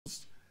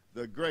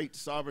the great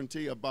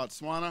sovereignty of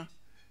Botswana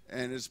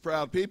and its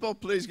proud people.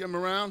 Please give them a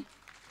round.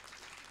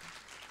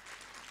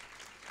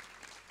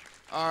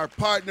 Our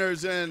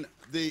partners in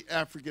the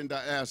African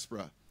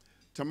diaspora.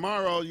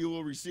 Tomorrow you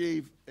will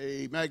receive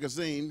a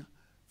magazine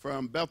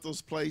from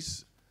Bethel's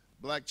Place,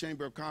 Black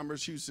Chamber of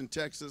Commerce, Houston,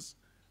 Texas,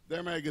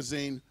 their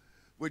magazine,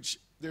 which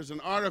there's an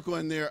article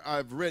in there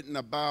I've written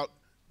about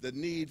the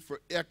need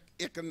for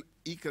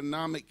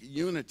economic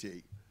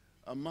unity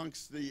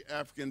amongst the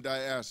African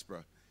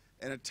diaspora.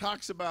 And it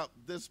talks about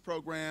this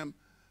program,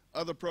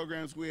 other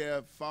programs we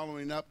have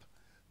following up,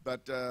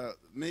 but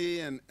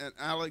me and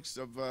Alex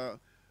of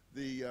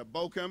the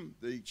BOCOM,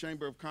 the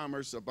Chamber of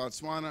Commerce of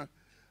Botswana,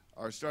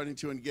 are starting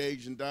to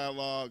engage in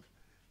dialogue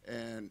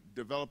and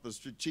develop a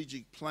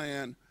strategic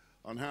plan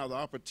on how the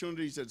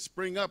opportunities that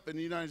spring up in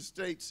the United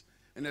States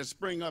and that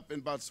spring up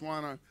in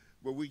Botswana,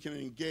 where we can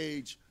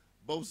engage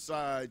both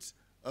sides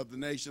of the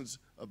nations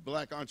of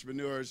black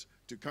entrepreneurs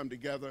to come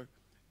together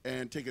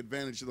and take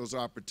advantage of those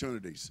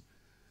opportunities.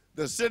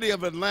 The city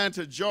of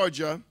Atlanta,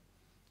 Georgia,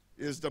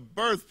 is the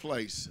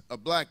birthplace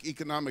of black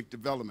economic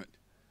development.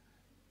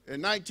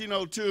 In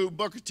 1902,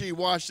 Booker T.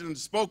 Washington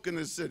spoke in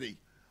the city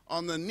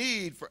on the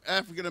need for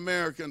African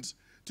Americans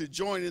to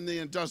join in the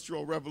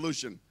Industrial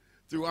Revolution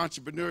through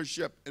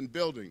entrepreneurship and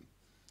building.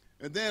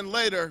 And then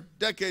later,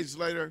 decades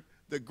later,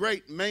 the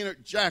great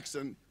Maynard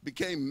Jackson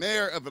became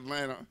mayor of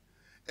Atlanta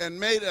and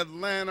made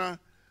Atlanta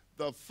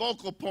the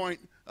focal point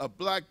of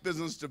black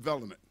business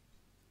development.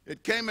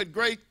 It came at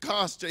great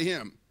cost to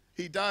him.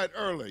 He died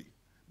early,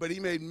 but he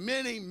made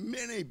many,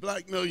 many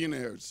black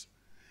millionaires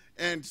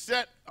and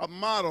set a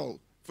model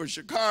for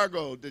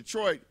Chicago,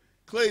 Detroit,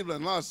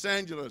 Cleveland, Los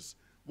Angeles,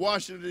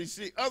 Washington,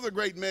 D.C., other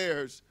great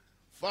mayors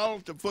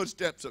followed the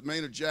footsteps of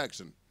Maynard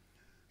Jackson.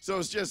 So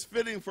it's just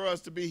fitting for us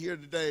to be here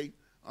today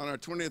on our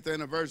 20th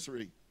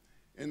anniversary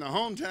in the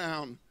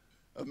hometown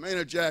of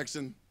Maynard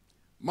Jackson,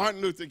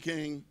 Martin Luther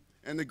King,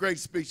 and the great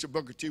speech of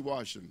Booker T.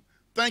 Washington.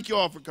 Thank you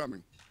all for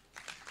coming.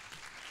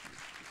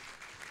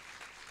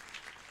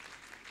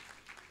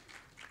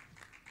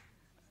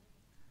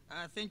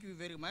 Thank you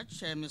very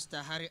much,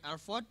 Mr. Harry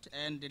Alford,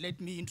 and let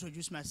me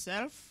introduce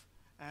myself.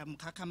 I'm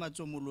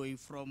Kakamatso Moloi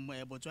from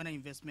Botswana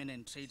Investment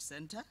and Trade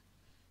Center,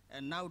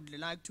 and now I'd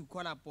like to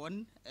call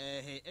upon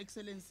Her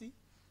Excellency,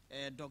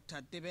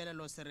 Dr.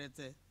 Tebelelo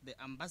Seretse,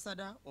 the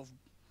Ambassador of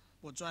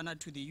Botswana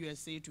to the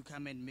USA, to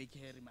come and make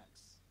her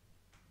remarks.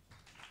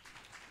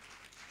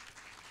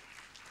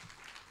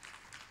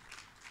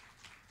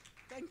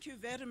 Thank you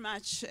very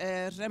much,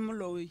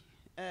 Remoloi.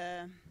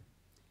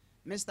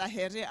 Mr.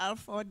 Harry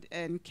Alford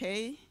and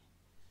Kay,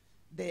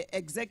 the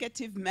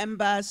executive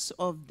members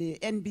of the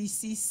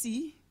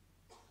NBCC,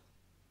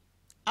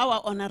 our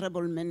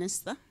Honorable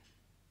Minister,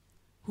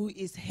 who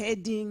is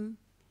heading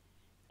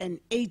an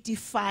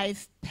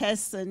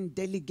 85-person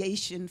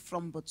delegation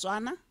from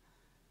Botswana,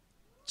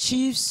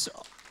 chiefs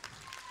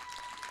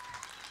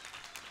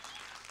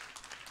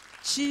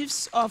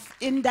of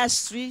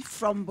industry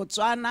from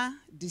Botswana,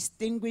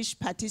 distinguished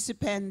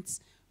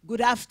participants,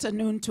 good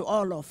afternoon to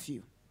all of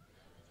you.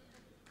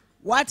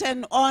 What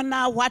an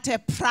honor, what a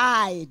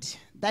pride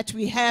that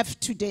we have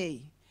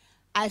today.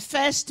 I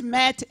first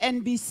met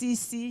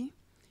NBCC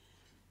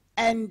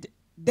and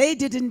they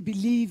didn't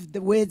believe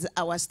the words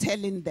I was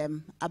telling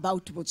them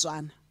about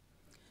Botswana.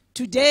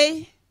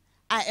 Today,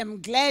 I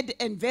am glad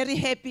and very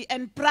happy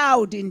and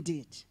proud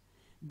indeed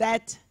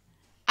that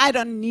I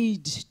don't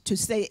need to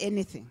say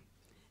anything.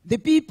 The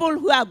people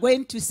who are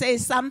going to say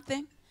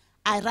something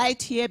are right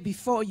here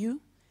before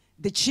you,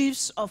 the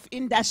chiefs of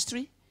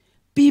industry,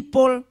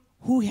 people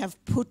who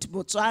have put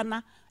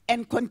Botswana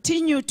and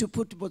continue to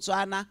put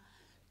Botswana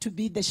to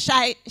be the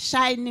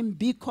shining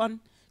beacon,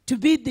 to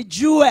be the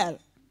jewel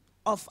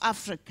of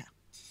Africa.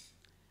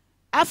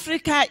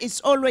 Africa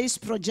is always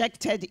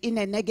projected in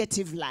a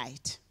negative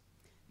light.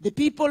 The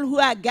people who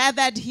are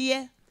gathered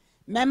here,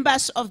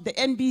 members of the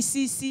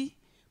NBCC,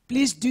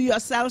 please do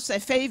yourselves a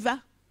favor,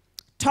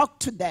 talk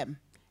to them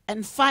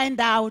and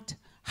find out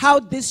how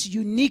this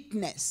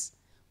uniqueness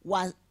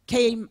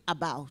came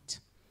about.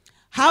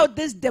 How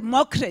this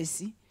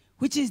democracy,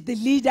 which is the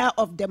leader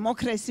of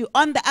democracy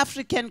on the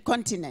African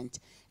continent,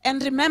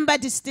 and remember,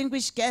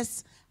 distinguished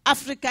guests,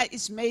 Africa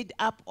is made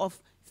up of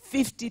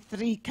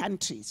 53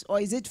 countries, or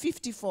is it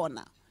 54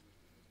 now?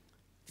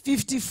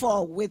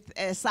 54 with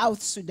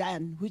South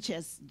Sudan, which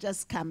has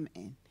just come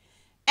in.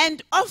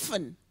 And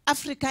often,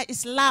 Africa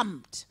is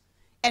lumped,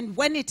 and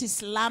when it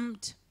is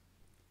lumped,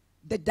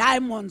 the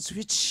diamonds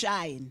which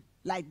shine,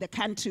 like the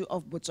country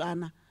of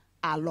Botswana,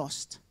 are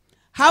lost.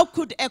 How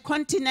could a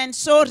continent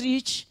so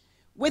rich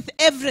with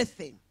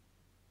everything,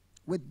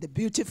 with the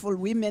beautiful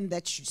women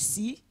that you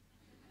see,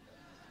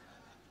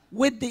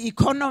 with the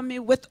economy,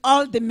 with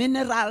all the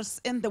minerals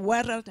in the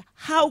world,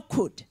 how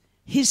could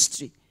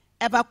history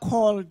ever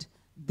called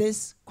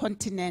this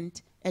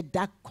continent a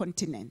dark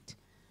continent?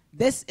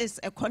 This is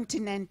a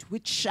continent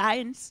which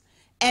shines,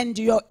 and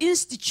your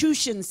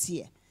institutions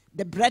here,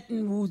 the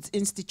Bretton Woods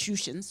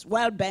institutions,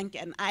 World Bank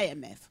and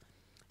IMF,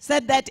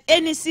 said that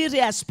any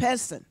serious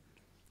person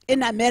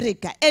in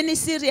America, any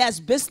serious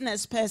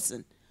business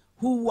person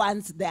who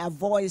wants their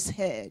voice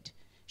heard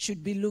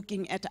should be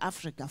looking at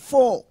Africa.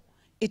 For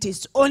it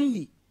is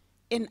only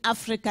in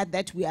Africa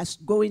that we are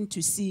going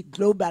to see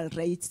global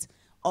rates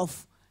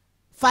of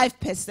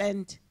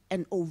 5%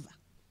 and over.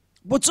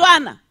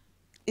 Botswana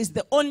is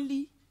the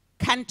only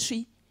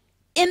country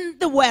in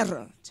the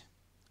world,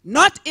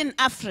 not in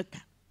Africa,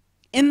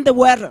 in the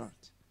world,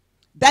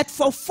 that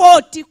for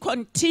 40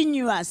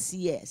 continuous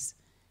years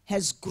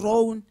has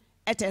grown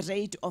at a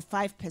rate of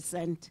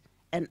 5%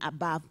 and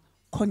above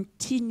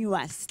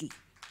continuously.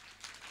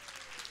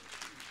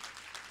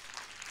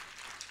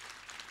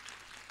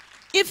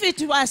 If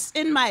it was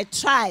in my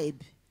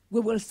tribe,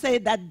 we will say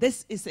that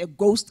this is a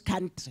ghost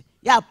country.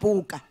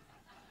 Yapuka.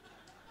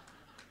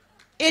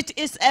 It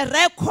is a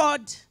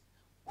record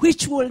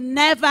which will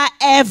never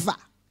ever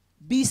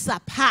be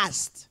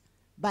surpassed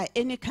by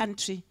any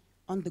country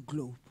on the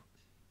globe.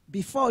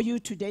 Before you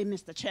today,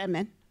 Mr.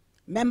 Chairman,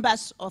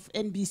 members of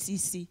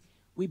NBCC,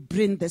 we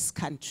bring this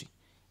country.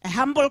 A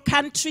humble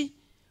country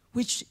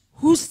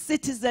whose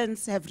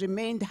citizens have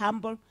remained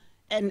humble.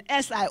 And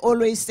as I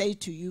always say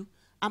to you,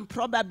 I'm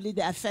probably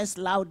their first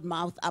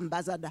loudmouth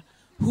ambassador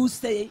who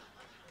say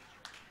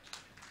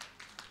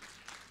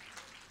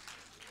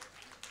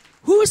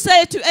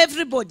to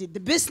everybody, the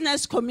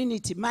business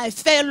community, my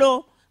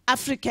fellow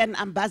African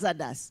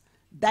ambassadors,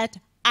 that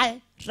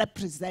I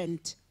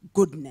represent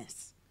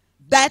goodness,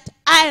 that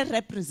I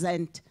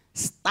represent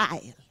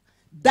style,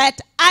 that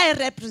I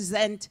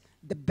represent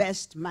the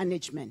best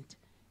management.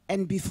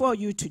 And before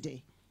you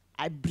today,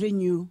 I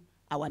bring you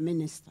our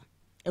minister,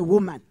 a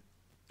woman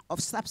of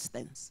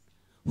substance,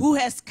 who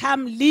has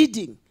come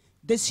leading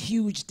this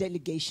huge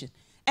delegation.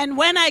 And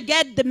when I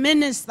get the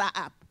minister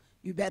up,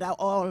 you better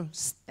all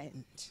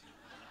stand.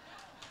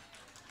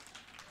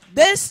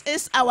 This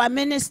is our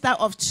Minister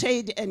of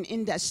Trade and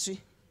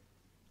Industry,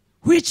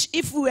 which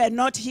if we were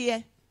not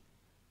here,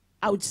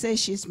 I would say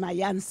she's my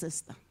young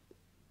sister.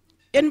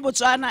 In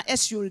Botswana,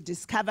 as you'll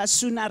discover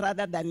sooner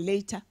rather than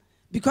later,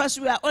 because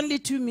we are only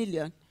 2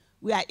 million,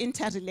 we are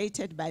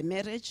interrelated by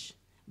marriage,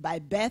 by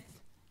birth,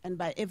 and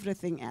by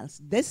everything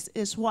else. This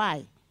is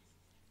why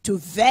to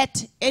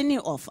vet any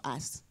of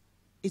us,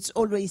 it's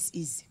always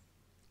easy.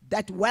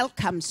 That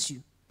welcomes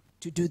you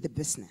to do the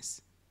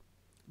business.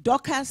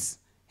 Dorcas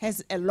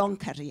has a long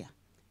career.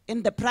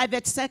 In the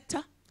private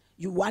sector,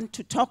 you want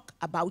to talk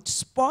about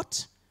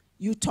sport,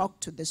 you talk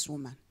to this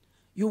woman.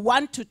 You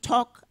want to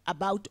talk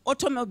about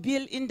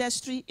automobile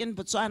industry in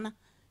Botswana,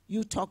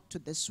 you talk to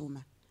this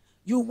woman.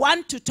 You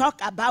want to talk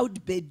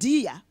about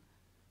Bedia.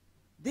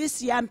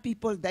 These young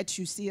people that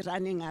you see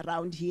running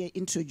around here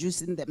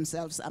introducing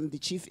themselves, I'm the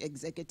chief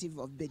executive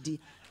of Bedia.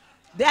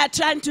 They are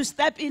trying to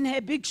step in her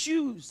big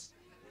shoes.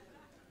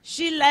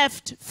 She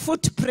left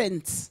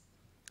footprints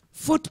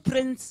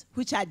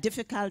which are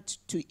difficult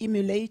to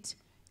emulate.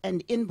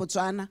 And in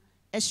Botswana,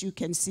 as you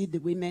can see the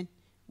women,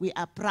 we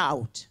are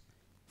proud.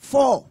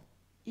 For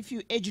if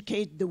you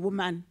educate the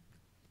woman,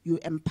 you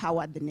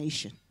empower the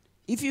nation.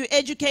 If you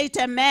educate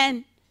a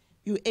man,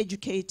 you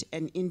educate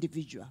an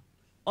individual.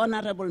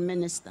 Honorable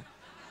Minister,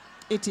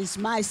 it is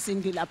my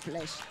singular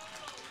pleasure.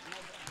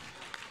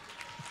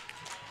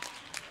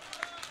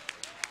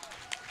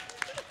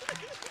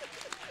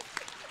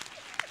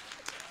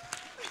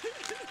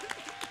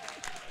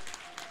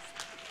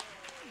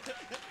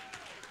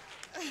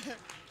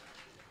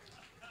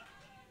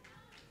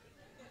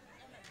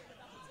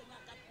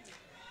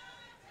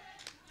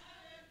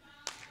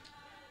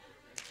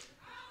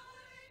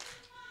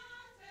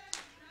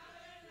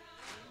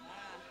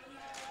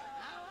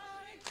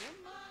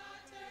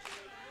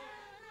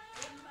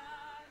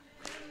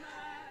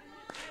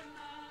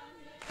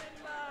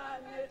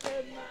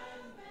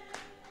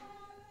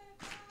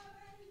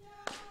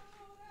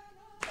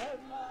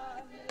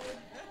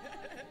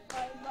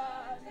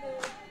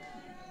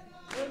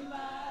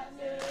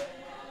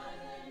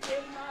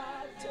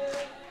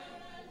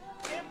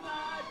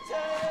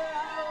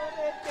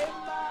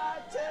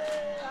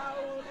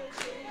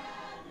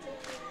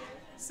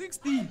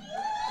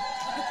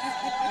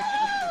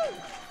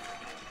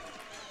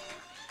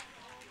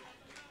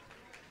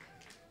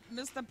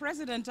 Mr.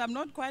 President, I'm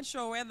not quite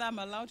sure whether I'm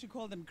allowed to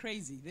call them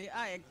crazy. They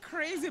are a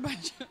crazy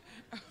bunch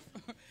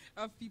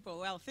of people.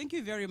 Well, thank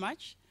you very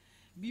much.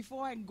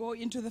 Before I go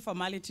into the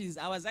formalities,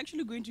 I was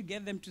actually going to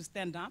get them to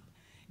stand up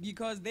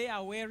because they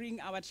are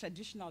wearing our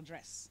traditional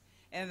dress.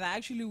 And they're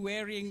actually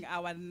wearing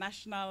our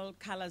national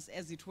colors,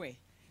 as it were.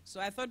 So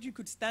I thought you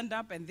could stand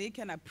up and they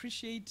can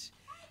appreciate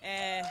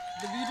the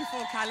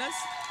beautiful colors.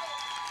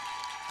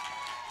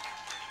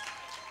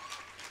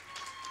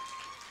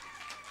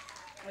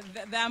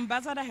 The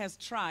ambassador has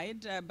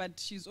tried, but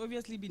she's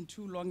obviously been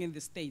too long in the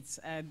States.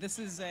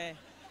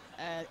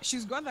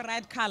 She's got the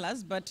right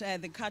colors, but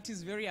the cut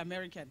is very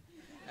American.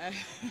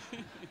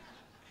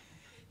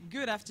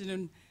 Good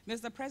afternoon.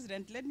 Mr.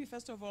 President, let me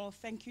first of all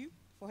thank you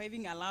for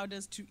having allowed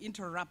us to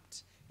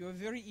interrupt your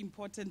very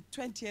important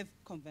 20th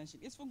convention.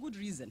 It's for good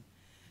reason.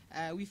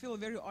 We feel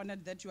very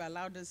honored that you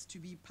allowed us to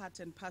be part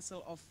and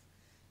parcel of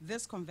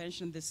this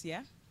convention this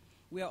year.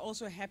 We are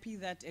also happy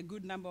that a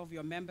good number of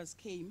your members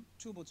came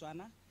to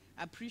Botswana,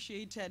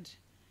 appreciated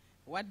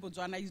what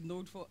Botswana is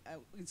known for.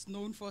 It's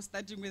known for,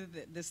 starting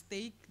with the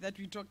steak that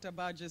we talked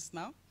about just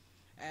now.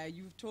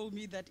 You've told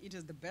me that it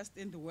is the best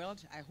in the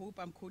world. I hope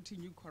I'm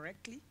quoting you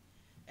correctly.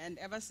 And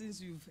ever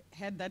since you've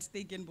had that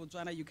steak in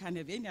Botswana, you can't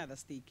have any other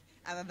steak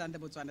other than the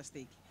Botswana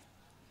steak.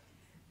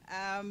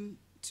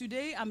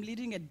 Today, I'm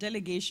leading a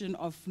delegation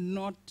of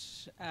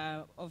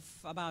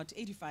about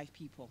 85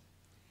 people.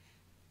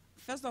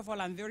 First of all,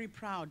 I'm very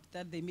proud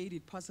that they made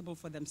it possible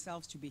for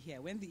themselves to be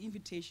here. When the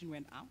invitation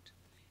went out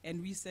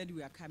and we said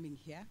we are coming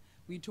here,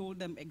 we told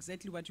them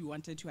exactly what we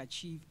wanted to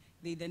achieve.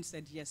 They then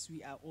said, yes,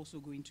 we are also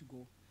going to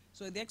go.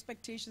 So the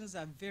expectations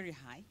are very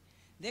high.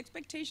 The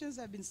expectations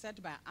have been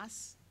set by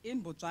us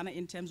in Botswana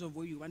in terms of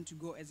where we want to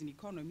go as an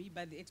economy,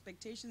 but the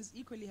expectations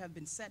equally have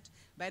been set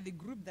by the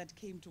group that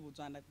came to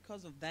Botswana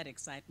because of that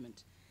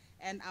excitement.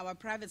 And our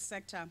private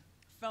sector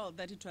felt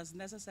that it was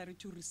necessary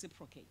to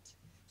reciprocate.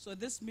 So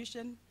this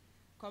mission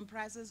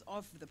comprises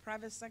of the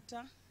private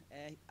sector.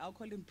 I'll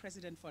call him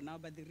president for now,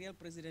 but the real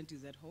president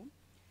is at home.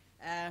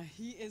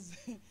 He is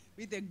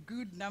with a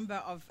good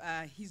number of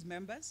his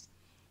members.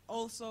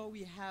 Also,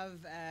 we have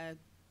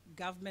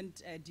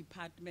government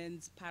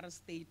departments,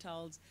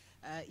 parastatals,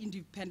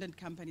 independent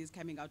companies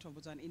coming out of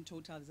Botswana. In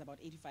total, there's about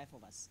 85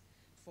 of us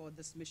for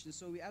this mission.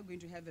 So we are going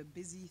to have a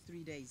busy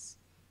 3 days.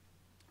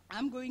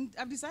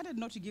 I've decided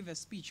not to give a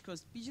speech because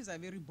speeches are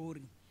very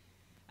boring.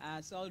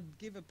 So I'll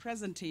give a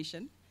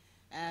presentation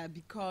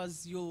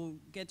because you'll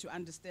get to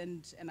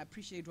understand and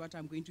appreciate what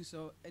I'm going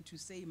to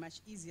say much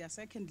easier.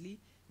 Secondly,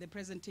 the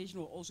presentation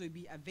will also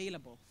be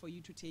available for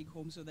you to take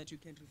home so that you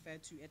can refer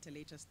to at a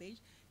later stage.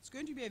 It's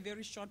going to be a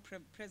very short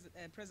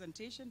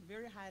presentation,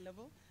 very high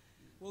level.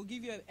 We'll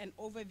give you an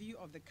overview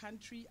of the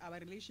country, our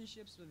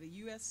relationships with the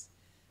US,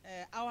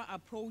 our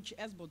approach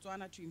as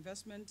Botswana to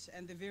investment,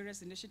 and the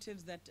various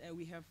initiatives that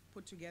we have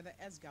put together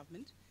as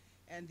government,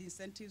 and the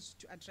incentives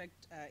to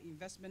attract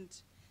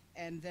investment,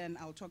 and then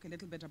I'll talk a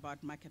little bit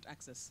about market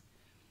access.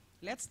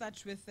 Let's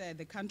start with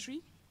the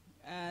country.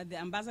 The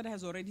ambassador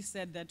has already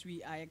said that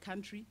we are a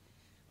country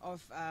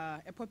of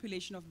a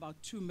population of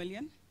about 2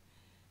 million.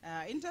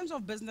 In terms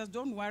of business,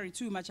 don't worry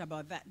too much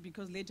about that,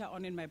 because later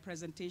on in my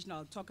presentation,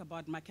 I'll talk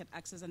about market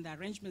access and the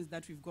arrangements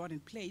that we've got in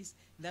place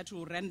that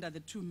will render the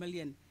 2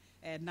 million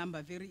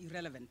number very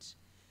irrelevant.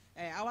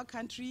 Our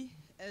country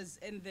is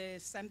in the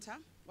center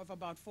of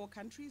about 4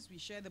 countries. We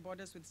share the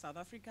borders with South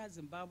Africa,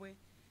 Zimbabwe,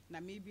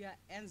 Namibia,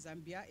 and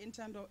Zambia.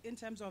 In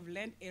terms of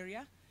land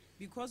area,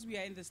 because we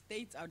are in the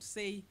States, I would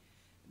say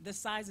the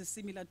size is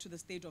similar to the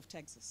state of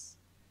Texas,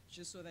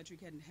 just so that you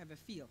can have a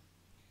feel.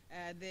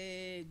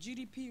 The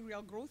GDP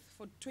real growth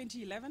for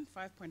 2011,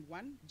 5.1.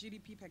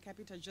 GDP per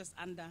capita just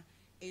under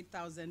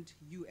 8,000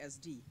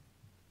 USD.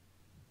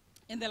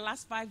 In the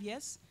last 5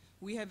 years,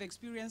 we have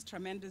experienced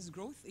tremendous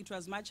growth. It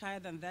was much higher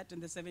than that in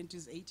the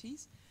 70s,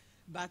 80s.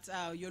 But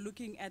you're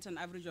looking at an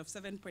average of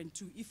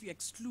 7.2 if you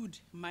exclude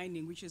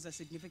mining, which is a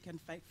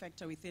significant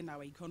factor within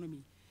our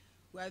economy.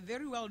 We are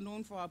very well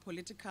known for our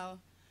political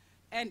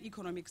and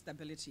economic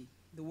stability.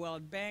 The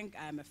World Bank,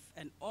 IMF,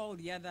 and all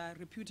the other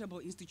reputable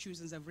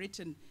institutions have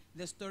written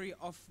the story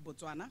of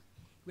Botswana.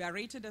 We are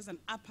rated as an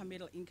upper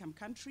middle income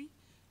country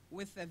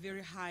with a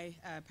very high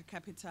per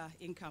capita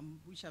income,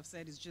 which I've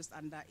said is just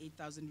under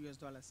 8,000 US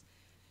dollars.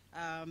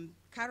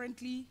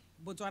 Currently,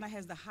 Botswana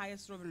has the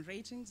highest sovereign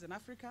ratings in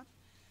Africa.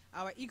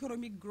 Our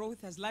economic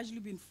growth has largely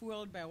been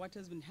fueled by what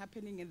has been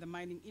happening in the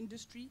mining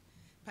industry,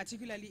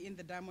 particularly in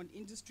the diamond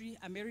industry.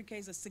 America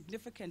is a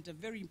significant, a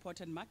very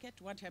important market.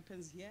 What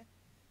happens here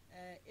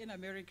in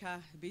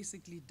America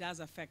basically does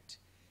affect,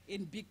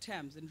 in big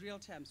terms, in real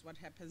terms, what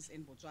happens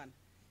in Botswana.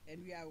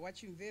 And we are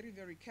watching very,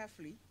 very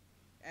carefully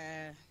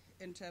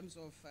in terms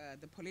of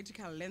the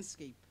political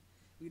landscape.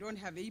 We don't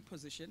have a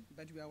position,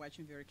 but we are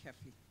watching very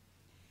carefully.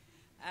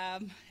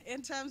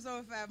 In terms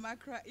of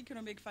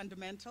macroeconomic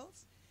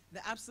fundamentals,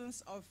 the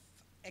absence of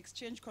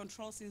exchange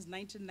control since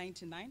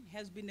 1999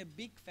 has been a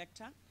big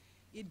factor.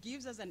 It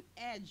gives us an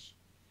edge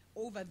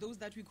over those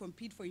that we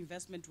compete for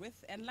investment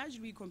with, and largely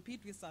we compete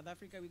with South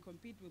Africa, we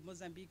compete with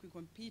Mozambique, we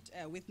compete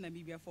with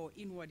Namibia for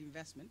inward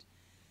investment.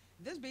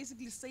 This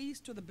basically says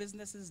to the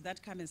businesses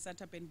that come and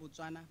set up in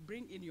Botswana,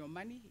 bring in your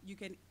money, you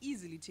can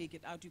easily take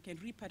it out, you can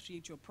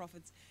repatriate your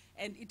profits,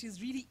 and it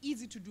is really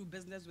easy to do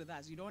business with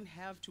us. You don't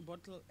have to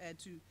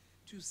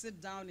to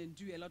sit down and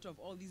do a lot of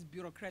all these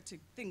bureaucratic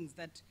things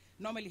that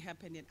normally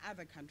happen in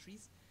other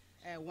countries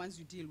once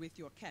you deal with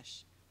your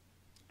cash.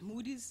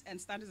 Moody's and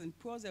Standard &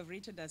 Poor's have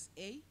rated us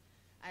A.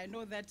 I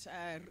know that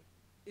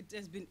it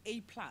has been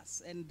A+,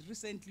 and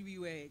recently we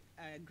were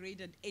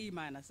graded A-,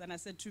 and I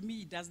said, to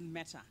me, it doesn't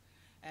matter.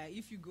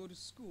 If you go to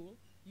school,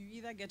 you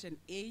either get an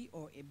A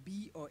or a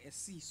B or a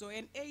C. So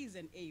an A is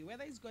an A,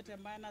 whether it's got a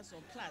minus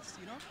or plus,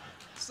 you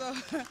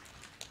know?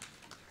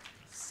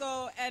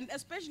 So, and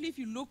especially if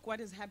you look what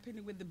is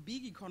happening with the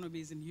big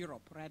economies in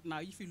Europe right now,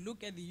 if you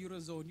look at the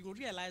Eurozone, you'll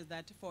realize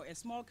that for a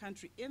small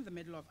country in the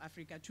middle of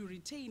Africa to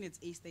retain its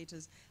A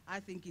status, I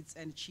think it's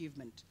an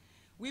achievement.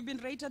 We've been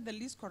rated the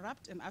least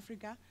corrupt in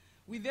Africa.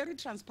 We're very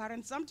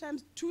transparent,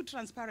 sometimes too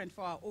transparent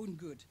for our own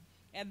good.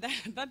 And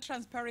that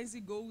transparency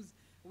goes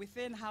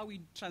within how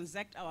we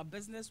transact our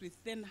business,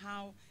 within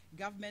how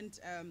government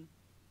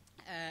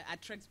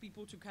attracts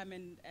people to come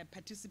and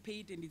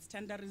participate in its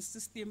tendering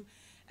system,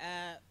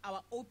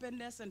 our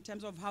openness in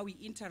terms of how we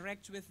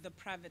interact with the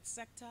private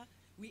sector.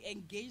 We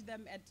engage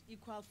them at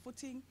equal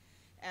footing,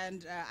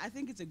 and I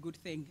think it's a good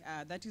thing.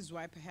 That is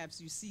why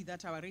perhaps you see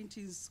that our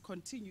ratings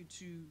continue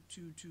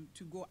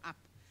to go up,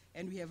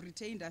 and we have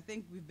retained, I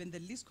think we've been the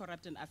least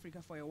corrupt in Africa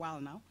for a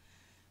while now.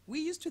 We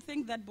used to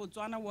think that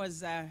Botswana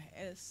was a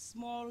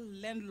small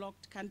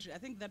landlocked country. I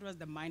think that was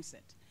the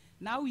mindset.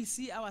 Now we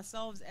see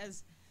ourselves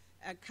as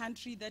a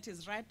country that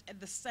is right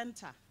at the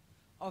center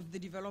of the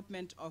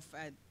development of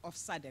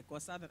SADC, or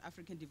Southern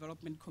African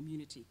Development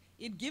Community.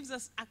 It gives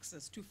us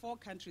access to 4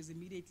 countries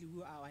immediately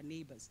who are our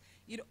neighbors.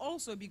 It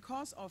also,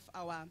 because of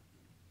our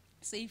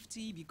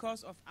safety,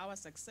 because of our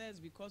success,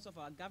 because of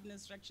our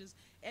governance structures,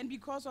 and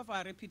because of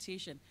our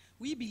reputation,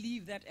 we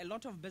believe that a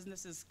lot of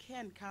businesses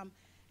can come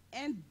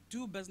and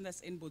do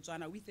business in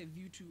Botswana with a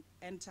view to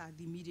enter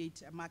the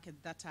immediate market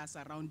that are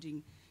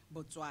surrounding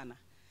Botswana.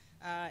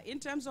 In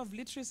terms of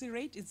literacy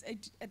rate, it's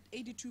at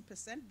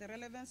 82%. The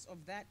relevance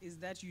of that is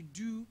that you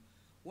do,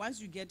 once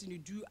you get in, you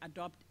do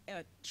adopt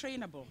a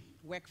trainable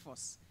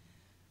workforce.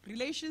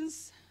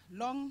 Relations,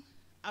 long,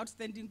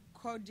 outstanding,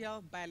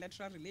 cordial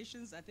bilateral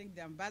relations. I think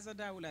the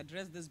ambassador will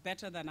address this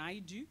better than I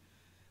do.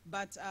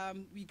 But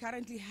we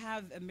currently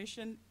have a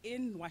mission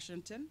in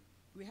Washington.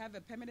 We have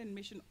a permanent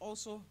mission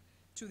also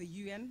to the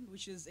UN,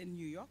 which is in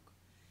New York,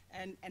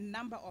 and a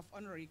number of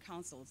honorary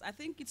councils. I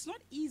think it's not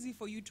easy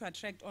for you to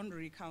attract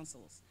honorary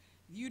councils.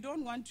 You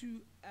don't want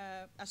to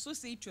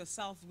associate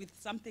yourself with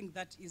something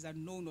that is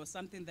unknown or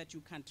something that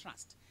you can't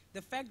trust.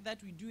 The fact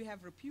that we do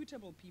have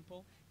reputable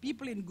people,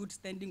 people in good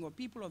standing or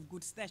people of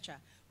good stature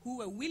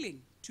who are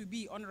willing to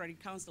be honorary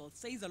councils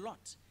says a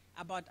lot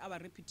about our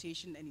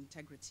reputation and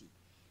integrity.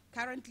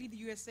 Currently, the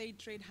USA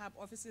Trade Hub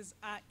offices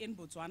are in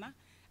Botswana.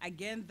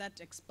 Again, that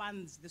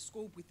expands the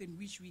scope within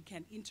which we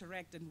can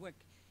interact and work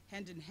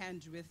hand in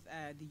hand with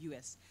the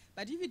US.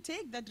 But if you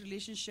take that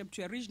relationship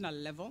to a regional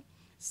level,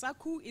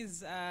 SACU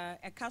is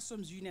a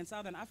customs union,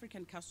 Southern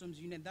African Customs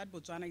Union, that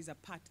Botswana is a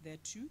part there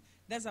too.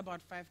 There's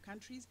about 5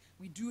 countries.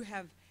 We do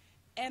have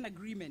an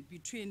agreement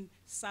between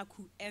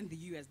SACU and the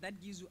US that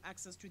gives you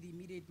access to the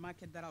immediate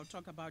market that I'll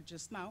talk about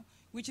just now,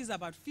 which is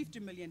about 50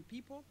 million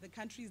people. The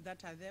countries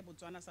that are there,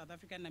 Botswana, South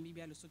Africa,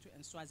 Namibia, Lesotho,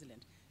 and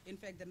Swaziland. In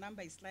fact, the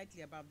number is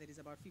slightly above that, is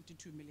about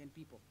 52 million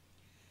people.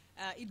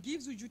 It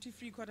gives you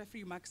duty-free,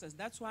 quota-free access.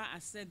 That's why I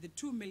said the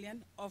 2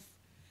 million of,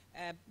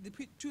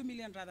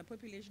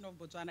 population of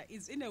Botswana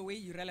is in a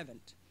way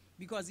irrelevant.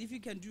 Because if you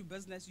can do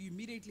business, you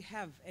immediately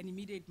have an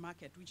immediate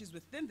market, which is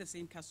within the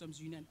same customs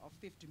union of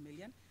 50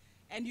 million.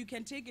 And you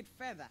can take it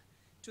further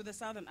to the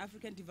Southern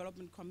African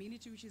Development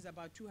Community, which is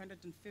about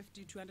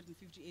 250,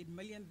 258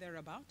 million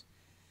thereabout.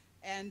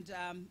 And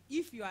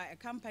if you are a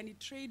company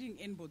trading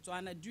in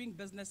Botswana, doing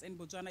business in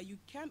Botswana, you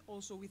can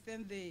also,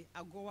 within the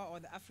AGOA or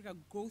the Africa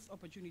Growth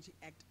Opportunity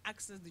Act,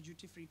 access the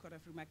duty-free,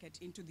 quota-free market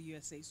into the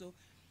USA. So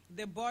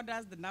the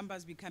borders, the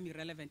numbers become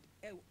irrelevant.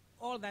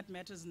 All that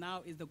matters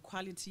now is the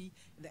quality,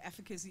 the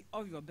efficacy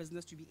of your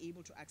business to be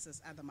able to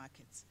access other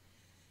markets.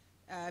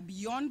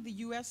 Beyond the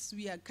US,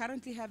 we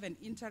currently have an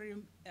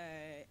interim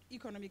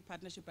economic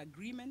partnership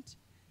agreement.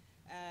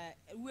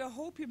 We are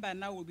hoping by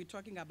now we'll be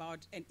talking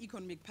about an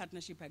economic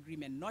partnership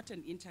agreement, not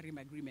an interim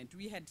agreement.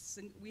 We had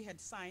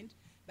signed,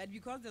 but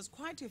because there's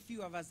quite a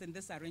few of us in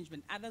this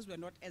arrangement, others were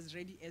not as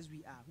ready as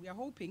we are. We are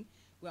hoping,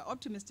 we are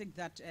optimistic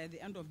that at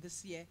the end of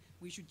this year,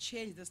 we should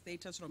change the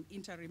status from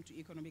interim to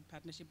economic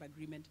partnership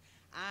agreement.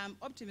 I'm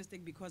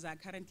optimistic because I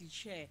currently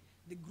chair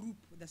the group,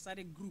 the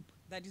SADC group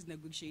that is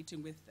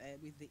negotiating with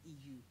the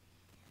EU.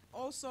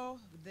 Also,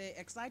 the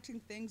exciting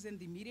things in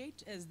the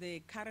immediate is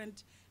the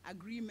current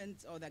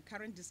agreements or the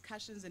current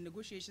discussions and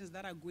negotiations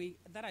that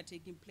are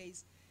taking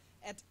place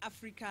at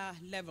Africa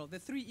level, the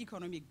 3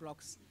 economic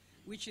blocks,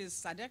 which is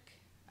SADC,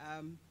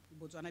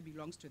 Botswana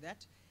belongs to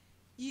that.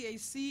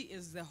 EAC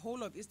is the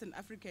whole of Eastern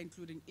Africa,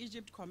 including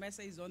Egypt.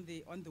 COMESA is on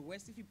the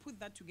west. If you put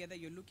that together,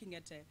 you're looking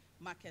at a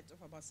market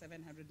of about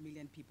 700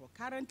 million people.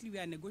 Currently, we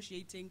are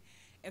negotiating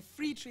a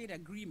free trade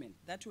agreement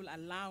that will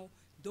allow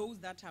those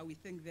that are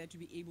within there to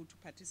be able to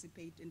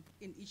participate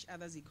in each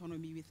other's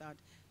economy without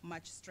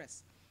much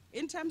stress.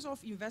 In terms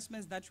of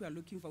investments that we are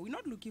looking for, we're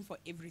not looking for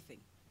everything.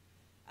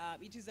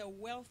 It is a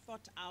well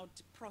thought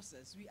out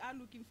process. We are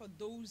looking for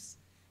those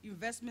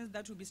investments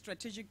that will be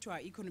strategic to our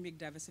economic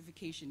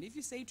diversification. If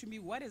you say to me,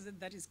 what is it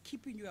that is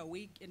keeping you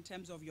awake in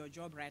terms of your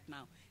job right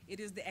now? It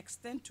is the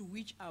extent to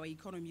which our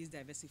economy is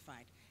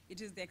diversified. It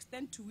is the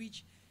extent to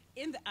which,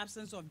 in the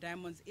absence of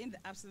diamonds, in the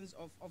absence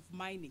of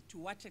mining, to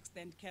what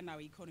extent can our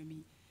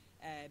economy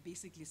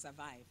basically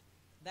survive?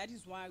 That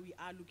is why we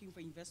are looking for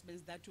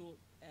investments that will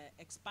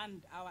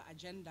expand our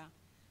agenda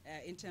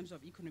in terms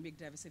of economic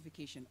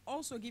diversification.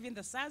 Also, given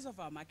the size of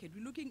our market,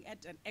 we're looking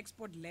at an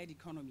export-led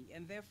economy,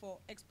 and therefore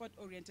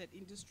export-oriented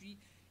industry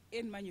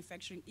in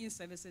manufacturing, in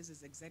services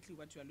is exactly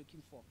what we are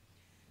looking for.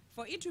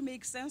 For it to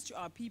make sense to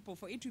our people,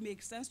 for it to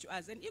make sense to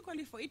us, and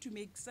equally for it to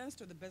make sense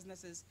to the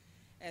businesses,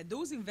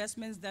 those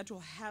investments that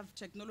will have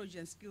technology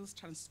and skills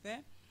transfer,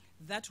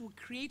 that will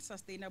create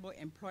sustainable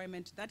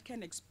employment, that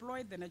can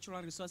exploit the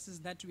natural resources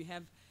that we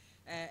have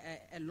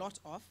a lot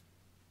of,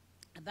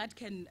 that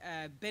can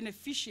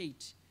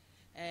beneficiate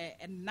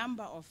a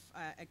number of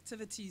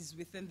activities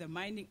within the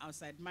mining,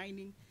 outside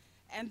mining,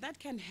 and that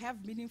can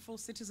have meaningful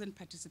citizen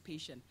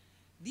participation.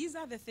 These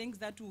are the things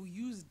that we'll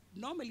use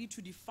normally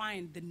to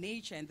define the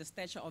nature and the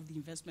stature of the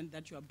investment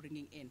that you are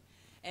bringing in.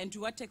 And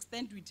to what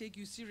extent we take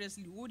you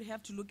seriously, we would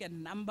have to look at a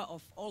number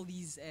of all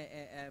these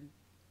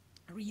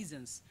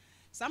reasons.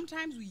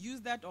 Sometimes we use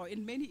that, or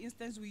in many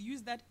instances we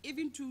use that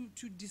even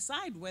to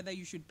decide whether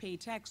you should pay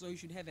tax or you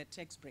should have a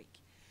tax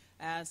break.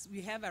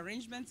 We have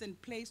arrangements in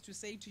place to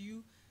say to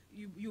you,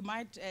 you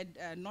might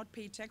not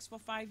pay tax for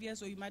 5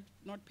 years, or you might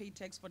not pay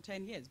tax for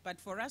 10 years. But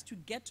for us to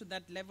get to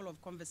that level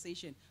of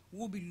conversation,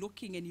 we'll be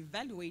looking and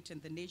evaluating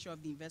the nature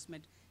of the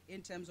investment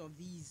in terms of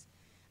these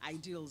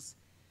ideals.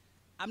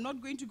 I'm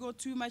not going to go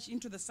too much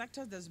into the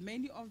sectors. There's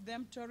many of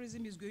them.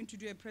 Tourism is going to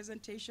do a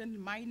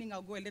presentation. Mining,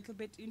 I'll go a little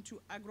bit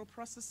into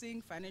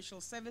agro-processing,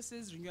 financial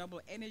services,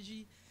 renewable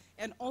energy,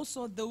 and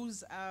also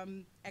those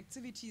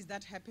activities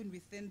that happen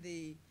within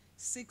the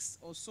 6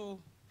 or so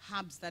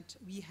hubs that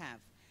we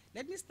have.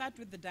 Let me start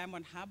with the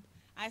Diamond Hub.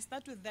 I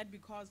start with that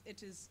because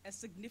it is a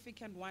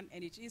significant one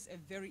and it is a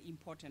very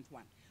important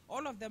one.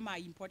 All of them are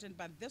important,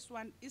 but this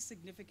one is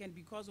significant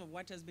because of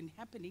what has been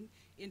happening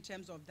in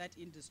terms of that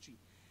industry.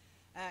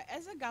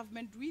 As a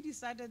government, we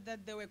decided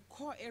that there were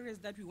core areas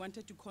that we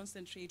wanted to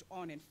concentrate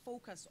on and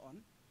focus on.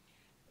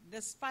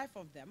 There's 5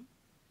 of them.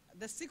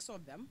 The 6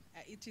 of them,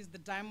 it is the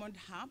Diamond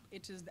Hub,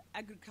 it is the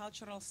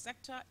agricultural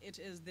sector, it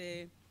is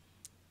the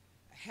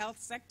health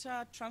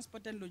sector,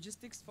 transport and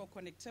logistics for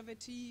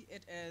connectivity,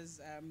 it is,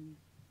 I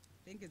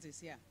think it is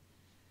here,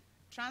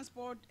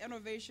 transport,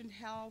 innovation,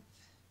 health,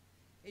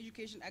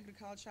 education,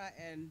 agriculture,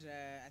 and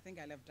I think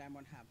I left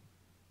Diamond Hub.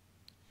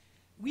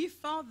 We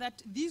felt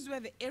that these were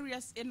the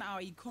areas in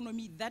our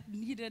economy that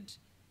needed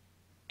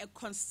a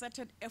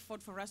concerted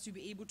effort for us to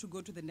be able to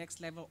go to the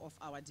next level of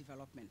our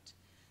development.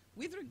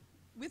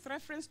 With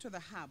reference to the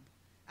hub,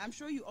 I'm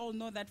sure you all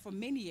know that for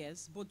many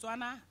years,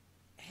 Botswana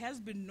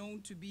has been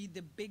known to be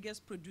the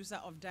biggest producer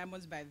of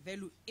diamonds by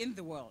value in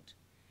the world.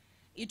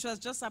 It was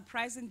just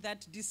surprising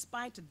that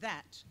despite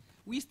that,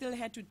 we still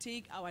had to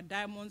take our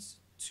diamonds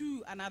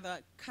to another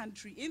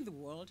country in the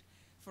world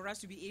for us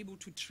to be able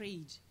to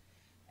trade.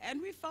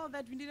 And we felt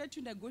that we needed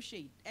to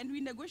negotiate, and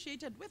we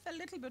negotiated with a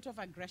little bit of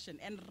aggression,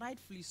 and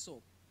rightfully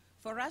so,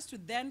 for us to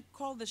then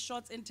call the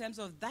shots in terms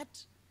of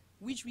that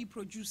which we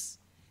produce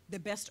the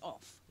best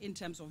of in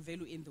terms of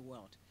value in the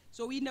world.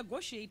 So we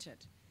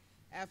negotiated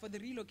for the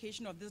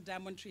relocation of this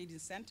Diamond Trading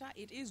Center.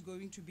 It is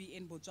going to be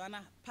in Botswana.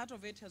 Part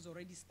of it has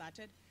already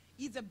started.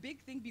 It's a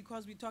big thing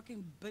because we're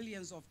talking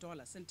billions of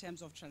dollars in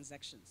terms of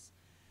transactions.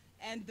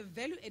 And the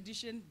value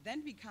addition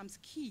then becomes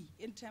key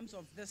in terms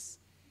of this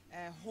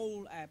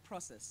whole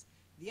process.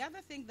 The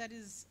other thing that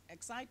is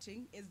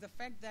exciting is the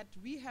fact that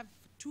we have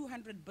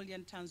 200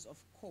 billion tons of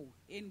coal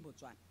in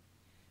Botswana.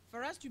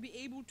 For us to be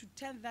able to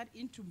turn that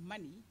into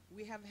money,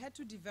 we have had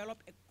to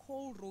develop a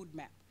coal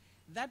roadmap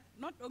that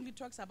not only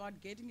talks about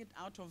getting it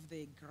out of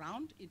the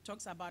ground, it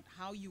talks about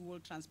how you will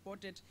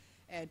transport it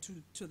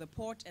to the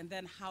port, and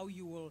then how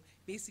you will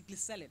basically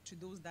sell it to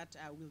those that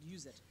will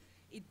use it.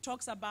 It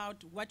talks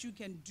about what you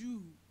can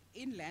do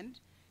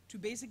inland to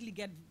basically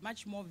get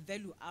much more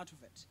value out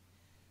of it.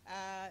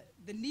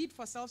 The need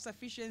for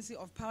self-sufficiency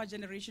of power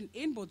generation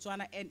in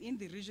Botswana and in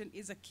the region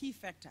is a key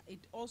factor.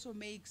 It also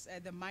makes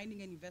the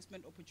mining and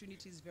investment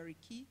opportunities very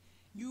key.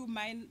 New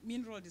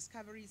mineral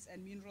discoveries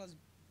and minerals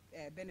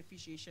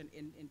beneficiation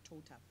in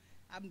total.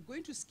 I'm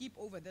going to skip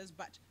over this,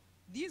 but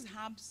these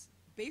hubs,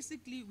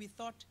 basically we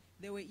thought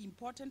they were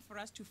important for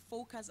us to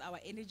focus our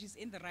energies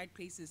in the right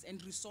places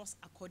and resource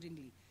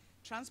accordingly.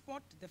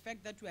 Transport, the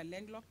fact that we are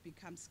landlocked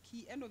becomes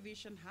key.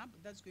 Innovation hub,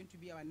 that's going to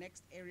be our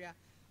next area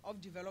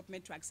of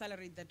development to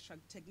accelerate that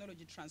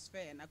technology transfer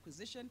and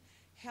acquisition.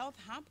 Health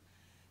hub,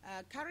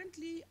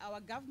 currently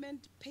our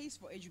government pays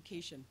for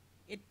education.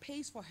 It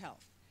pays for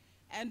health.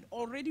 And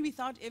already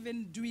without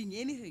even doing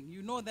anything,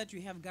 you know that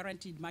you have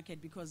guaranteed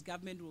market because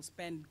government will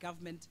spend,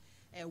 government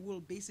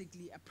will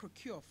basically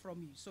procure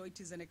from you. So it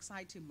is an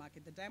exciting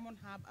market. The Diamond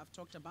Hub I've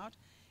talked about.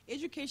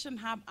 Education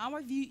hub,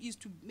 our view is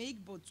to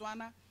make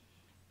Botswana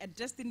a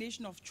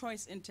destination of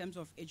choice in terms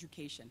of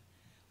education.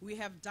 We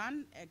have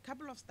done a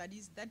couple of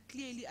studies that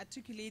clearly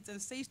articulates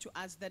and says to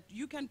us that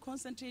you can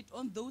concentrate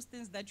on those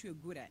things that you're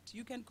good at.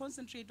 You can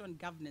concentrate on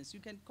governance. You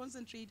can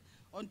concentrate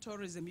on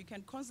tourism. You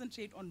can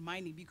concentrate on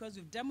mining, because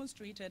we've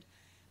demonstrated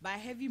by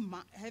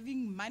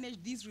having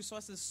managed these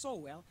resources so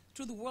well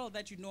to the world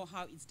that you know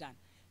how it's done.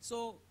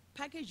 So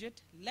package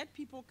it, let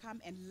people come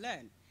and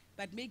learn,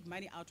 but make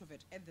money out of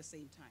it at the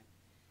same time.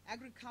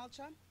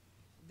 Agriculture,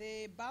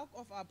 the bulk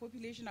of our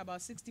population,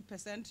 about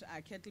 60%, are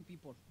cattle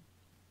people.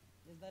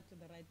 Is that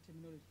the right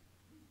terminology?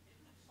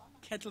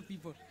 Cattle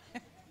people.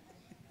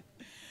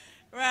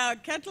 Well,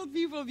 cattle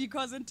people,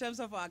 because in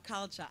terms of our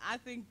culture, I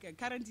think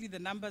currently the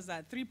numbers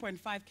are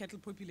 3.5 cattle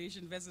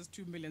population versus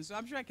 2 million. So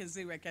I'm sure I can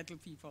say we're cattle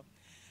people.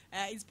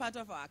 It's part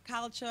of our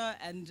culture,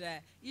 and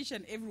each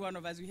and every one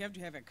of us, we have to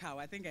have a cow.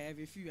 I think I have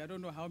a few, I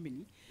don't know how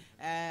many.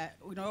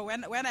 You know,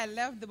 when I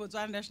left the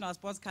Botswana National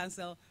Sports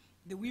Council,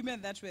 the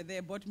women that were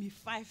there bought me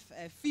 5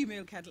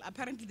 female cattle.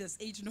 Apparently there's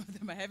 8 of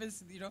them, I haven't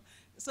seen, you know.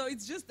 So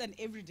it's just an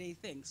everyday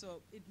thing.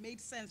 So it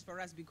made sense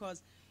for us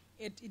because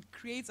it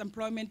creates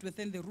employment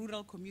within the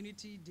rural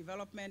community,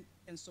 development,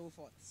 and so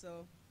forth.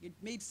 So it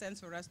made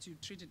sense for us to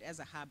treat it as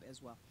a hub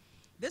as well.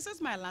 This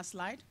is my last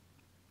slide.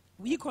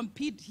 We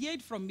compete, hear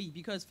it from me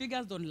because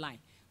figures don't lie.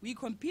 We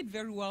compete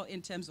very well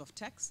in terms of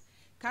tax.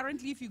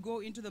 Currently, if you go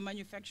into the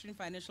manufacturing,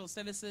 financial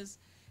services,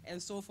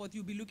 and so forth,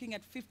 you'll be looking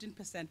at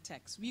 15%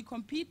 tax. We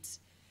compete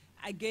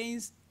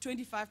against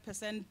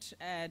 25%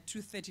 to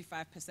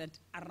 35%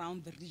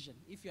 around the region,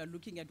 if you are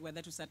looking at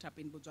whether to set up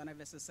in Botswana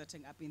versus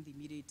setting up in the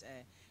immediate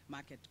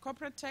market.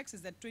 Corporate tax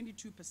is at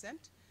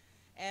 22%,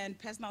 and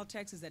personal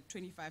tax is at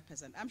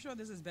 25%. I'm sure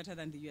this is better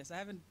than the US. I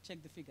haven't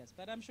checked the figures,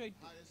 but I'm sure it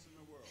Highest in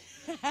the world.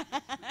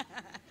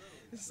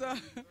 So,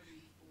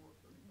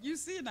 you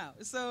see now,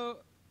 so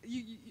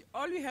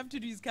all you have to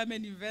do is come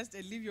and invest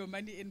and leave your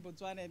money in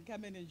Botswana and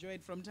come and enjoy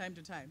it from time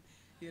to time,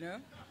 you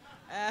know.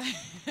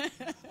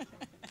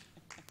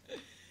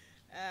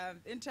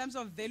 In terms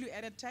of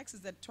value-added tax,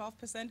 is at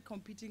 12%,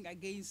 competing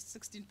against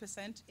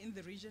 16% in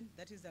the region.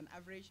 That is an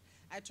average.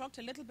 I talked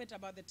a little bit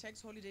about the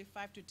tax holiday,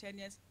 5 to 10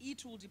 years.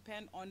 It will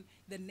depend on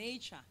the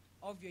nature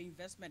of your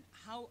investment,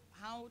 how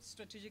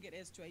strategic it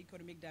is to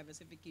economic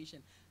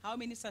diversification, how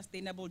many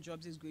sustainable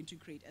jobs it's going to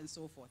create, and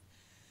so forth.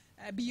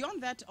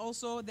 Beyond that,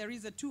 also, there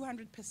is a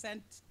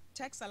 200%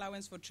 tax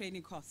allowance for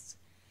training costs.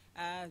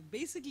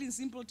 Basically, in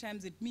simple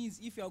terms, it means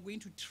if you are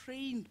going to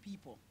train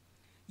people,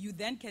 you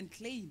then can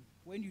claim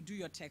when you do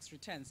your tax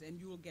returns, and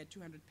you will get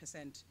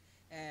 200%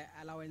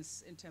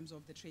 allowance in terms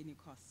of the training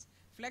costs.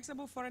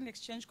 Flexible foreign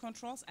exchange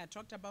controls, I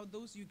talked about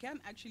those. You can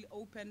actually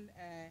open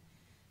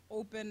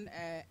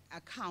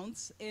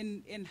accounts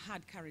in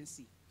hard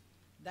currency.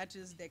 That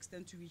is the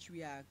extent to which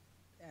we are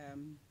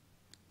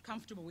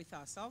comfortable with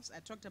ourselves. I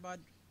talked about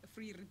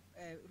free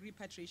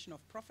repatriation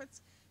of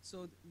profits,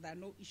 so there are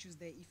no issues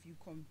there if you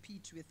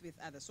compete with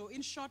others. So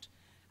in short,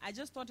 I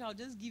just thought I'll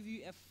just give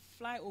you a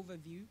fly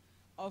overview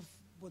of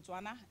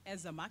Botswana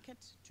as a market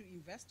to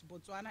invest,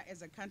 Botswana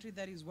as a country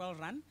that is well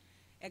run,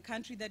 a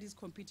country that is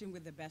competing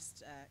with the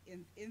best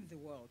in the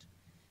world.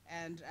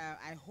 And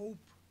I hope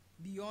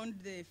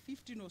beyond the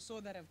 15 or so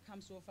that have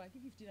come so far,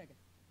 15 again.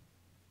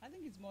 I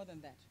think it's more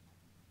than that.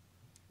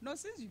 No,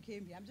 since you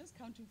came here, I'm just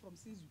counting from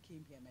since you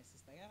came here, my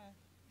sister. Yeah.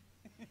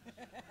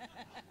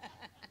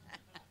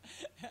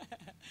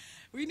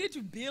 We need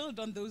to build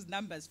on those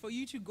numbers for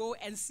you to go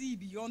and see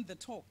beyond the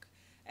talk,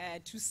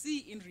 to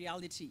see in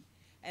reality.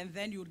 And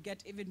then you'll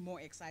get even more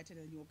excited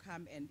and you'll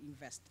come and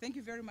invest. Thank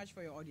you very much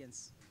for your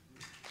audience.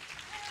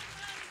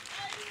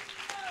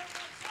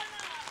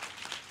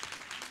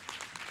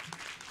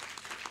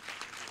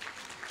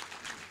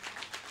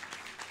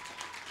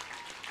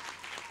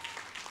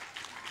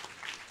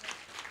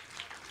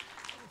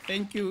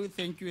 Thank you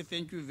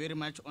very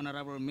much,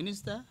 Honorable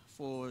Minister,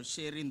 for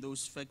sharing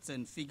those facts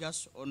and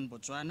figures on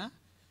Botswana.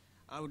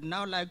 I would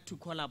now like to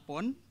call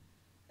upon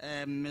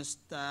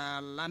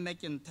Mr.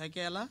 Lamek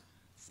Ntakela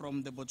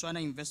from the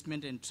Botswana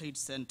Investment and Trade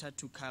Center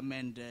to come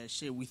and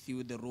share with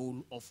you the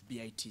role of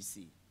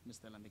BITC.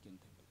 Mr. Lamek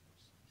Ntakela.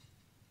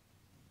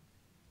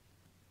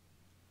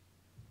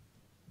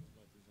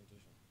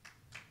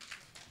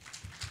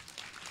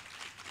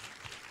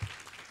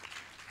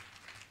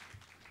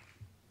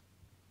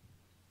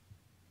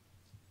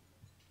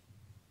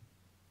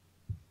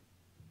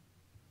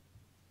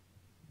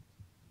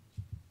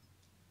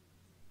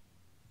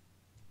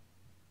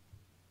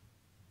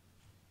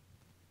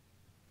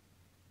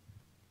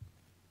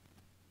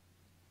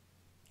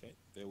 Okay,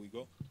 there we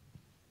go.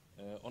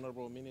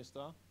 Honorable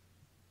Minister,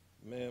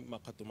 Me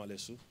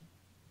Makatumalesu,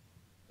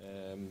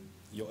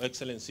 Your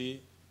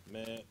Excellency,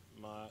 Me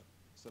Ma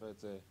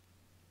Serete,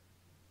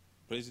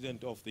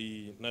 President of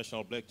the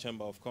National Black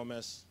Chamber of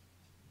Commerce,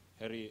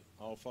 Harry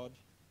Alford,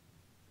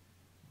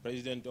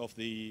 President of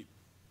the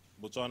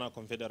Botswana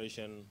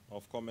Confederation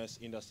of Commerce,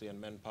 Industry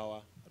and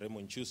Manpower,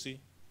 Raymond Chusi,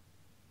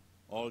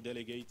 all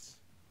delegates,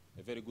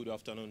 a very good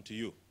afternoon to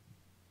you.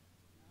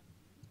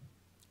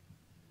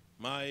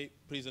 My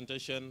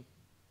presentation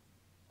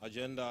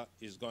agenda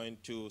is going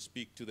to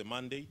speak to the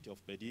mandate of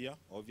BEDIA.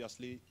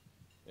 Obviously,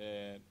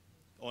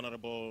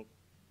 Honorable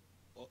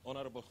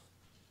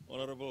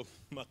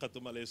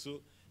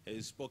Makatumalesu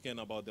has spoken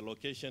about the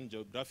location,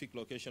 geographic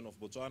location of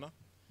Botswana,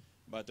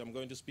 but I'm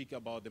going to speak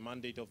about the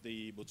mandate of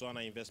the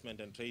Botswana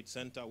Investment and Trade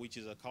Center, which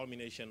is a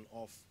culmination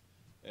of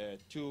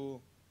 2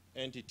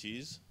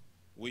 entities,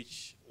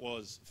 which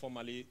was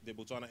formerly the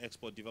Botswana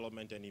Export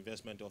Development and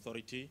Investment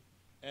Authority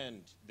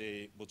and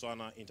the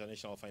Botswana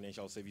International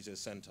Financial Services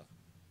Center.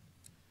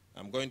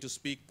 I'm going to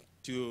speak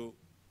to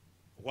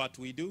what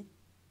we do,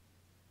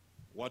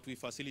 what we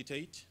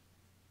facilitate,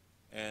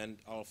 and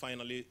I'll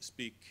finally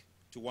speak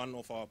to one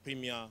of our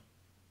premier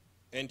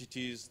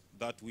entities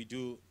that we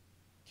do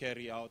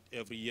carry out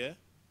every year,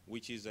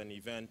 which is an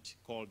event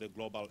called the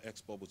Global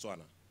Expo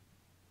Botswana.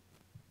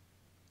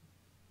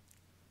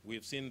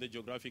 We've seen the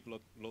geographic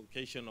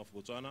location of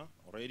Botswana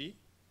already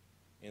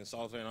in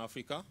Southern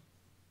Africa,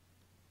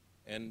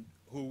 and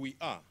who we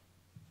are.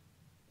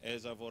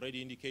 As I've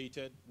already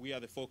indicated, we are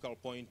the focal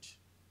point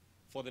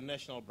for the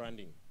national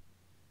branding.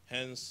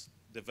 Hence,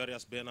 the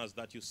various banners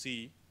that you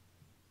see,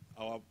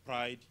 our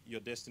pride, your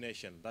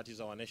destination. That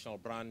is our national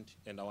brand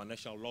and our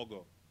national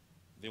logo,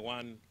 the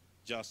one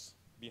just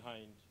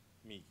behind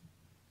me.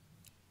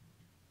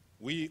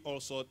 We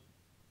also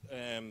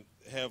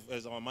have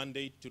as our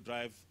mandate to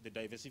drive the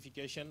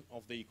diversification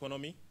of the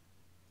economy,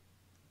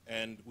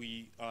 and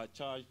we are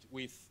charged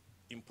with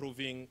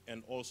improving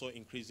and also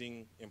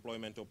increasing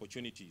employment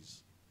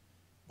opportunities.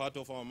 Part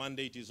of our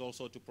mandate is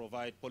also to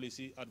provide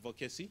policy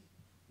advocacy,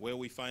 where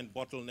we find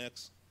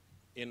bottlenecks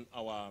in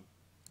our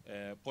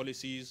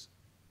policies.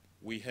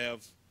 We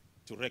have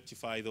to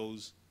rectify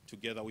those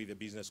together with the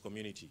business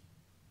community.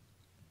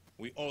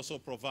 We also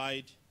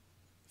provide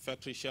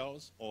factory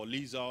shells or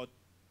lease out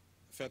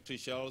factory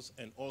shells,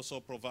 and also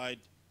provide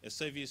a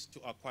service to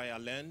acquire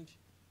land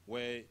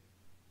where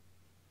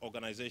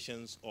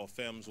organizations or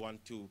firms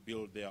want to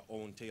build their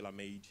own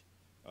tailor-made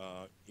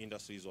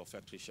industries or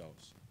factory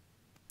shells.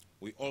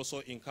 We also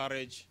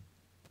encourage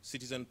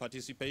citizen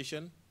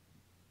participation,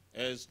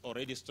 as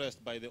already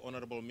stressed by the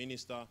Honorable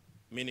Minister,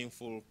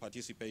 meaningful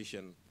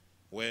participation,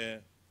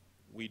 where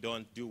we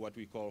don't do what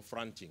we call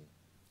fronting.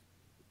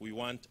 We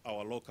want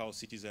our local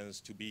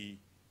citizens to be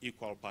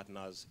equal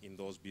partners in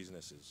those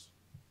businesses.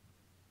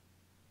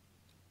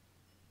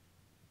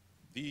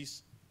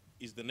 This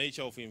is the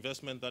nature of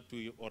investment that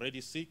we already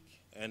seek,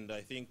 and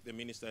I think the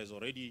Minister has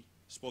already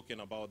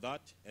spoken about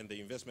that and the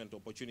investment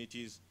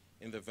opportunities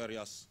in the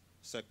various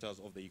sectors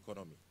of the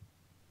economy.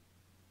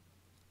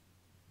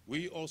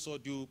 We also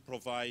do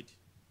provide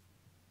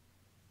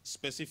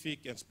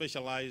specific and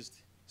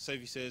specialized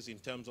services in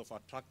terms of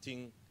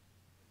attracting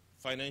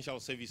financial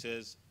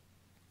services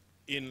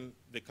in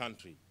the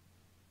country,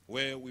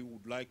 where we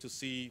would like to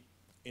see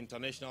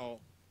international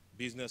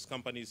business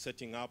companies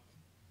setting up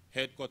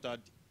headquartered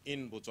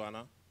in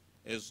Botswana,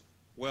 as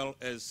well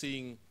as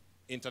seeing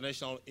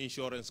international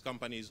insurance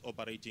companies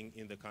operating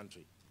in the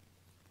country.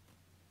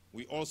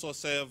 We also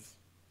serve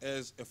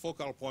as a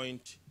focal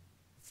point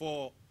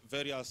for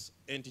various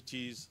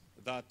entities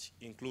that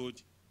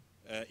include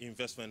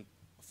investment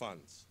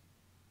funds.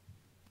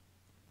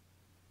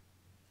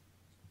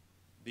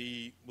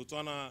 The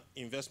Botswana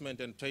Investment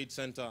and Trade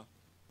Center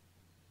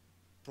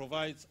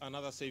provides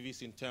another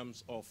service in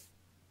terms of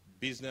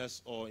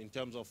business or in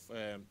terms of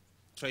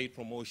trade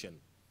promotion,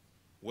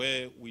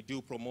 where we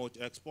do promote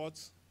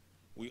exports.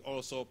 We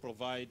also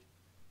provide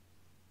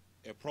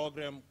a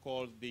program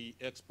called the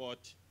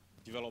Export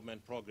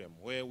Development Program,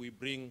 where we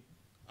bring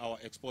our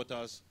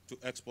exporters to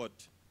export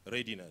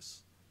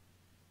readiness.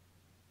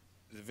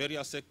 The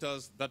various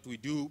sectors that we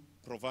do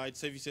provide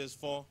services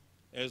for,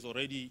 as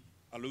already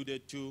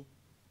alluded to,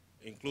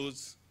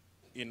 includes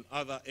in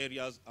other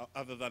areas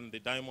other than the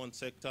diamond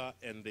sector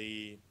and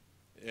the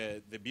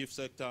beef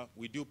sector.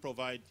 We do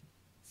provide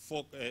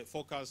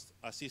focused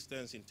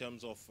assistance in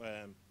terms of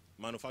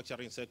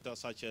manufacturing sectors,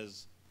 such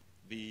as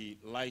the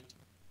light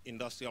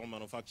industrial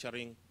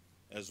manufacturing,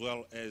 as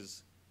well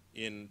as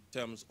in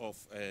terms of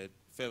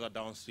further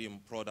downstream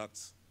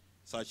products,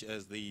 such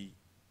as the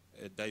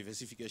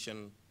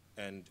diversification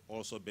and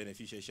also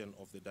beneficiation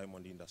of the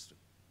diamond industry.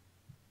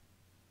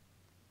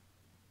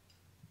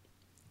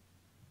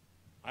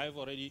 I've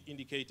already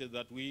indicated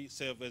that we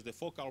serve as the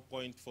focal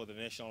point for the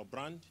national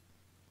brand,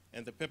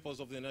 and the purpose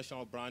of the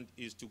national brand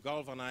is to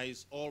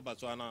galvanize all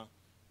Botswana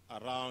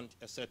around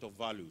a set of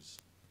values.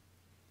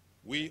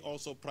 We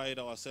also pride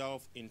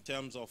ourselves in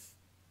terms of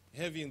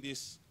having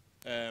this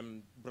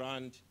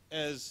brand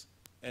as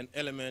an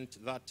element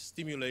that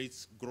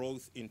stimulates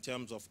growth in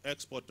terms of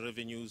export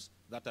revenues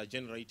that are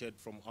generated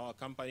from our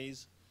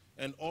companies,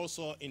 and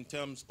also in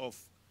terms of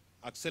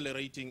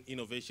accelerating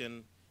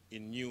innovation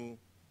in new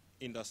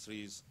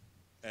industries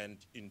and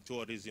in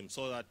tourism,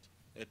 so that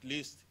at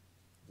least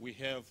we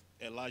have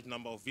a large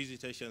number of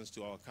visitations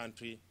to our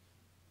country,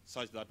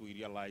 such that we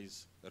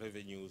realize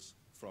revenues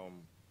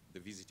from the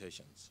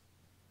visitations.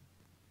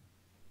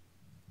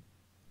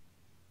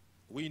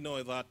 We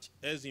know that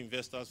as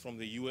investors from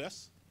the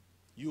US,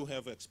 you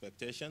have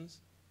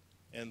expectations,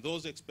 and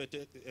those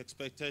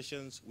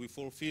expectations we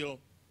fulfill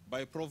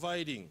by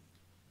providing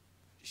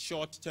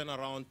short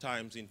turnaround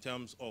times in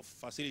terms of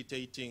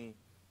facilitating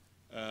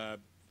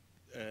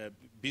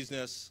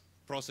business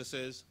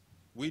processes.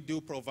 We do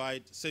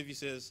provide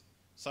services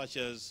such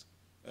as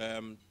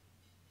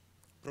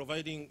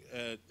providing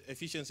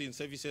efficiency in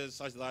services,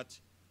 such that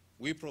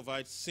we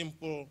provide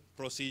simple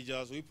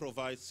procedures, we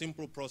provide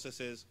simple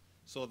processes,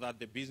 so that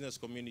the business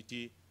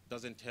community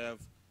doesn't have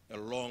a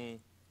long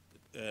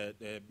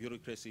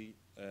bureaucracy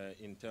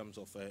in terms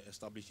of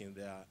establishing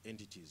their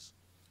entities.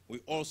 We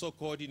also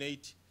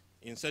coordinate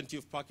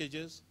incentive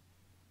packages,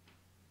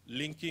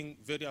 linking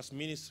various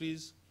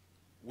ministries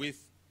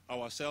with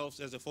ourselves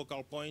as a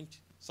focal point,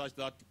 such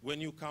that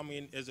when you come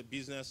in as a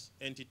business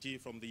entity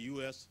from the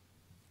US,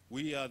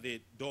 we are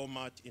the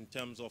doormat in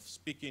terms of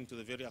speaking to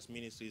the various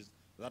ministries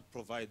that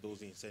provide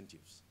those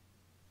incentives.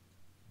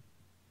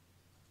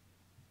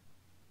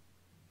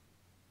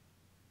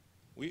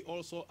 We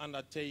also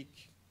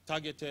undertake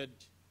targeted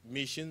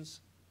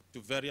missions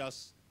to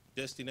various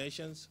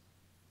destinations,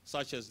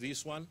 such as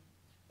this one,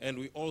 and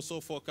we also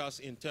focus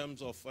in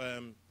terms of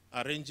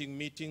arranging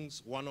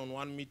meetings,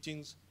 one-on-one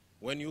meetings.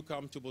 When you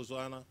come to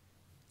Botswana,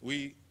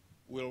 we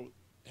will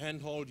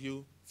handhold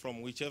you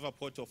from whichever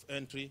port of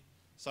entry,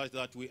 such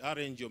that we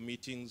arrange your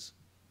meetings.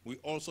 We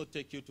also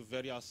take you to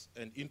various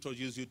and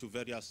introduce you to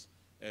various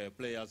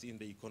players in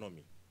the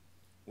economy.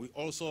 We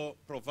also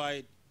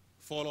provide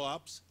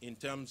follow-ups in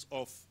terms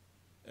of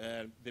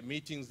the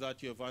meetings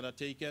that you have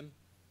undertaken.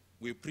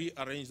 We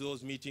pre-arrange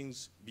those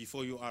meetings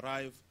before you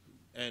arrive,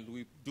 and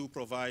we do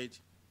provide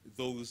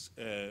those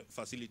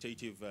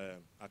facilitative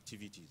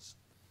activities.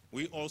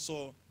 We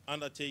also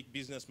undertake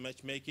business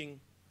matchmaking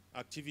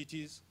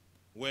activities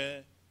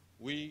where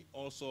we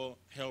also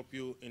help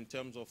you in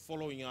terms of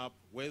following up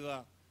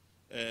whether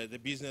the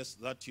business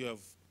that you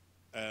have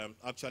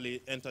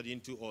actually entered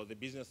into, or the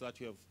business that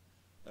you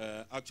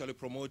have actually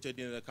promoted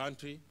in the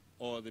country,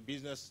 or the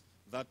business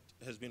that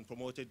has been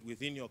promoted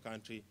within your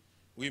country.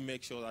 We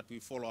make sure that we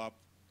follow up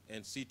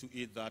and see to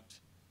it that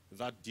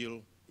that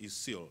deal is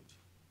sealed.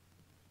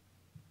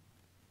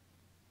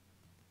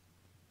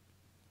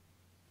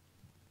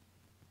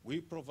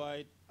 We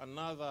provide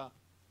another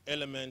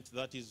element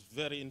that is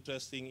very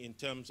interesting in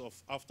terms of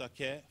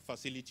aftercare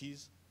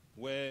facilities,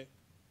 where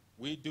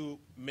we do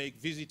make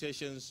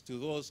visitations to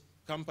those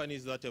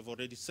companies that have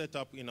already set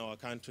up in our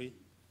country.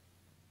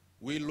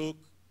 We look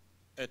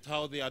at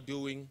how they are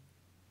doing.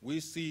 We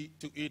see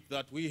to it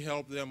that we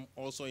help them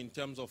also in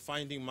terms of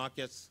finding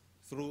markets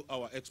through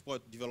our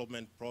export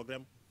development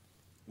program.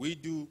 We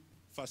do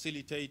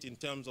facilitate in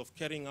terms of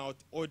carrying out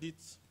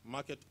audits,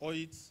 market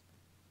audits.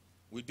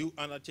 We do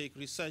undertake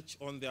research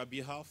on their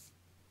behalf.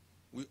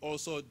 We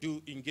also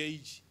do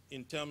engage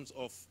in terms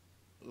of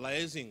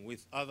liaising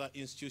with other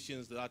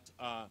institutions that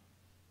are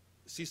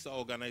sister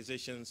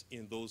organizations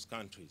in those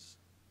countries.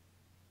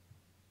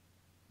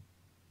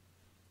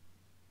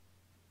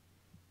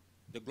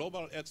 The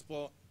Global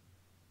Expo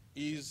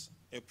is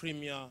a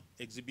premier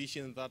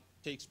exhibition that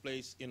takes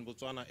place in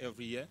Botswana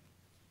every year,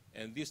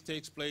 and this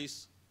takes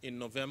place in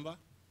November,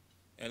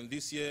 and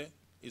this year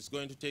is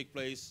going to take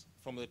place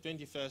from the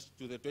 21st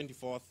to the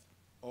 24th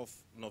of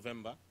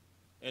November.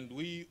 And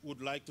we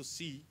would like to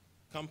see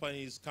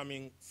companies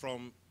coming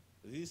from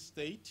this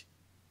state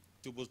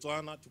to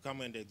Botswana to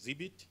come and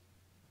exhibit,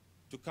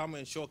 to come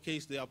and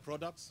showcase their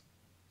products,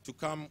 to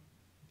come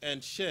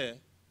and share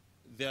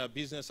their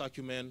business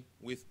acumen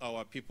with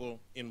our people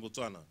in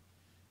Botswana.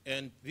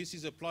 And this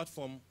is a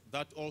platform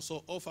that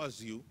also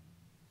offers you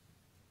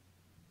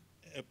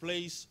a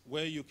place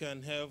where you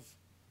can have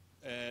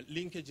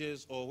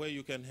linkages, or where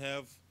you can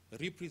have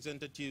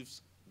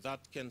representatives that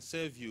can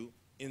serve you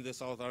in the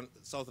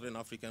Southern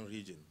African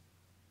region.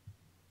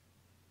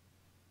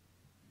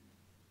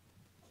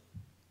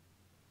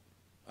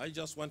 I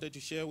just wanted to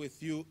share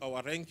with you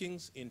our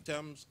rankings in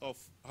terms of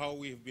how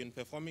we've been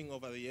performing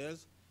over the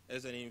years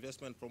as an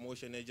investment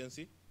promotion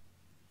agency.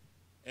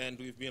 And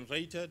we've been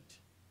rated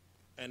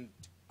and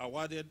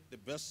awarded the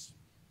best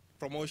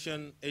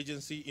promotion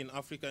agency in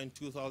Africa in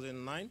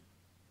 2009.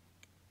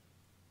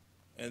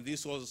 And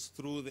this was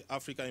through the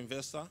Africa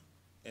Investor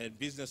and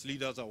Business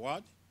Leaders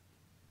Award.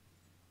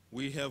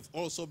 We have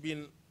also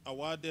been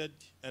awarded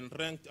and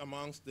ranked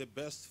amongst the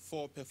best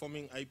 4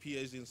 performing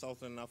IPAs in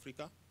Southern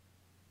Africa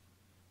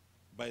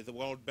by the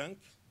World Bank.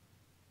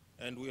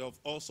 And we have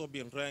also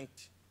been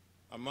ranked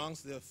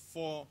amongst the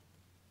 4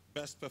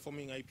 best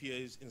performing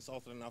IPAs in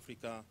Southern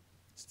Africa,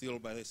 still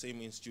by the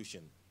same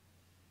institution.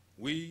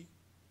 We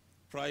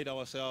pride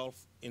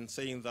ourselves in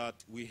saying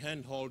that we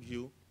handhold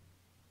you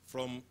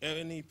from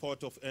any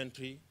port of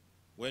entry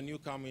when you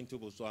come into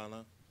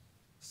Botswana,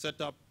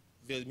 set up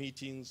the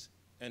meetings,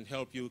 and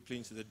help you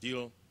clinch the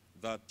deal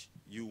that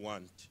you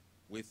want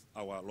with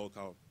our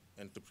local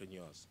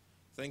entrepreneurs.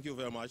 Thank you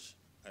very much.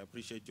 I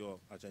appreciate your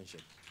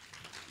attention.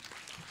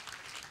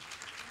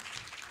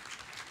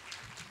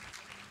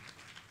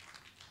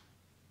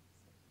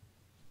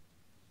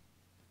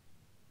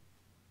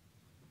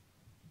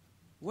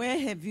 Where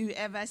have you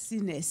ever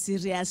seen a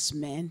serious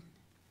man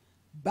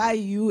buy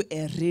you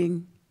a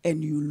ring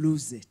and you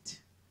lose it?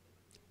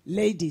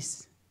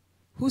 Ladies,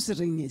 whose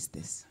ring is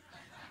this?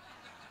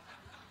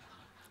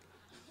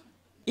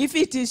 If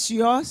it is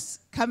yours,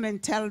 come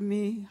and tell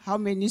me how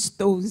many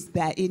stones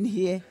there are in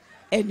here,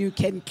 and you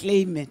can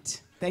claim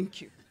it.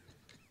 Thank you.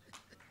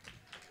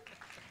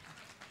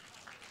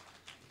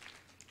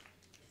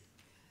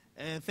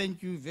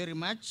 Thank you very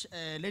much.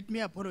 Let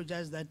me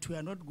apologize that we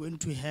are not going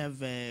to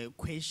have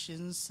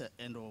questions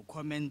and or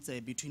comments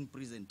between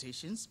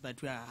presentations,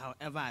 but we are,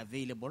 however,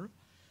 available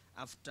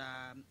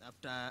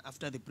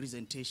after the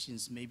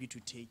presentations, maybe to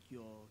take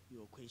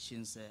your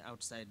questions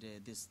outside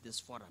this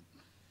forum.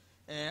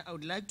 I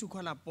would like to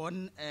call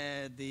upon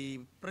the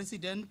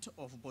President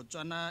of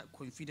Botswana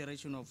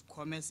Confederation of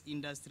Commerce,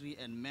 Industry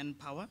and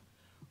Manpower,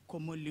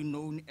 commonly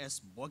known as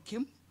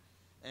BOCIM,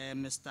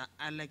 Mr.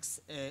 Alex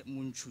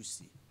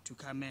Munchusi, to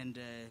come and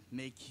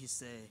make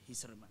his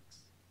remarks.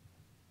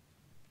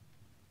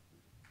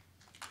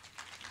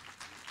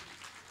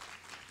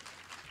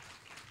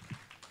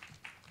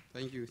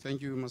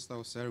 Thank you, Master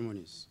of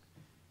Ceremonies.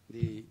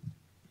 The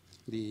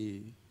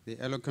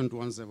eloquent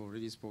ones have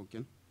already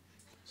spoken,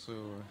 so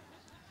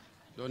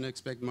don't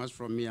expect much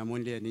from me. I'm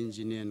only an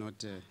engineer,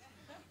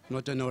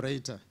 not an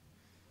orator.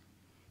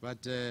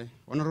 But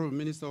Honorable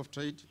Minister of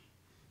Trade,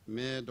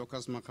 Mayor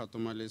Dokas Makato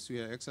Malesu,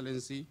 Your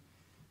Excellency,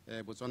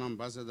 Botswana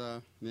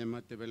Ambassador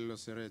Nema Tebelelo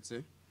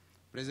Seretse,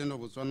 President of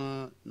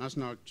Botswana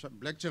National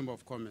Black Chamber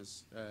of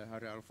Commerce,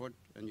 Harry Alford,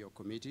 and your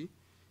committee,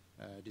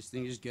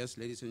 distinguished guests,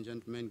 ladies and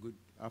gentlemen, good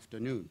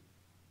afternoon.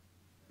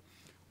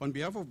 On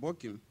behalf of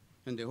BOCIM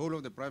and the whole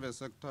of the private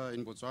sector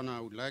in Botswana, I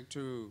would like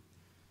to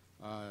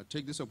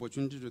take this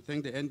opportunity to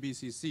thank the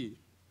NBCC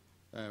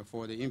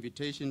for the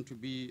invitation to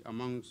be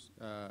amongst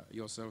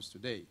yourselves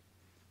today.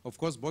 Of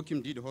course,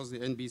 BOCIM did host the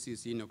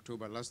NBCC in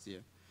October last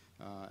year,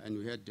 and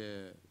we had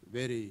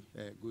very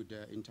good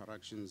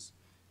interactions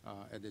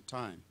at the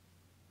time.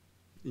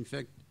 In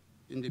fact,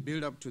 in the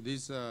build-up to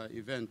this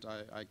event,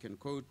 I can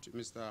quote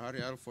Mr.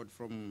 Harry Alford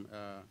from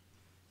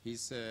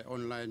his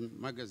online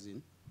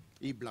magazine,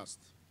 eBlast,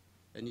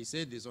 and he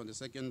said this on the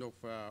 2nd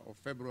of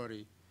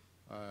February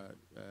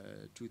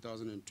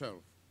 2012.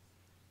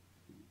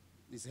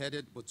 It's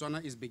headed,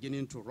 Botswana is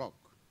beginning to rock.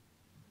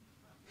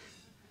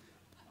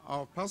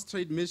 Our past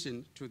trade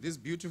mission to this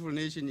beautiful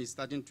nation is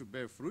starting to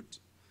bear fruit.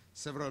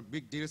 Several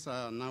big deals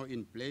are now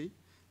in play.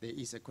 There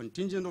is a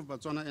contingent of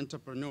Botswana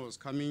entrepreneurs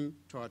coming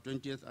to our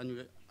 20th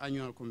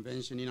annual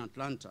convention in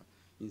Atlanta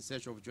in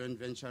search of joint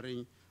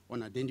venturing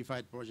on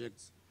identified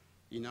projects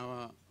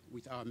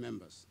with our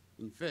members.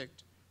 In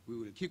fact, we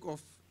will kick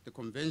off the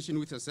convention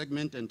with a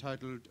segment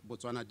entitled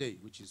Botswana Day,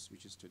 which is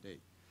today.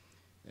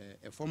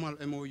 A formal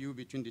MOU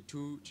between the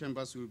two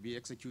chambers will be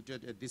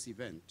executed at this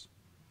event.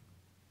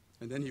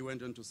 And then he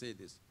went on to say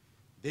this: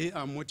 they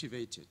are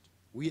motivated,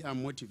 we are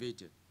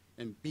motivated,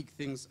 and big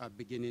things are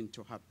beginning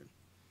to happen.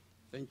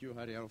 Thank you,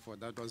 Harry Alford.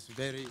 That was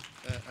very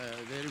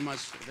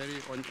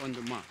on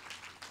the mark.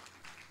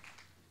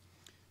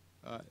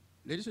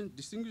 Ladies and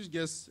distinguished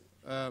guests,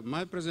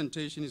 my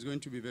presentation is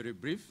going to be very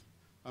brief.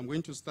 I'm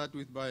going to start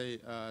by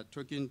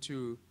talking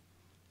to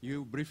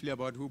you briefly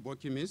about who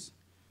BOCIM is,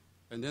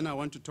 and then I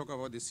want to talk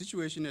about the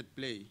situation at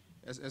play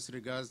as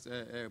regards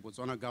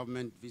Botswana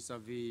government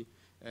vis-a-vis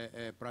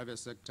private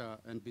sector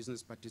and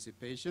business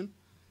participation.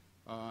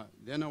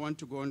 Then I want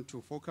to go on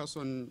to focus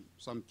on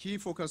some key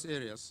focus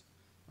areas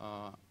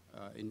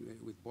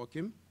with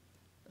BOCIM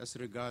as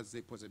regards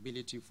the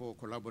possibility for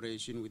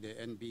collaboration with the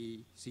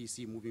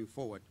NBCC moving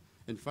forward.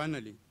 And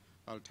finally,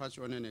 I'll touch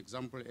on an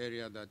example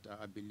area that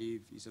I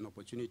believe is an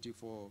opportunity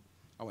for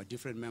our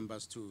different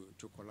members to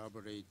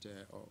collaborate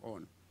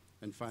on.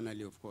 And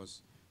finally, of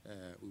course,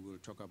 we will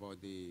talk about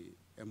the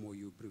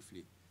MOU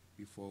briefly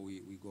before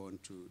we go on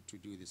to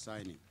do the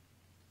signing.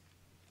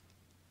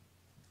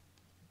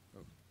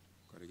 Oh,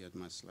 gotta get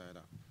my slide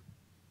up.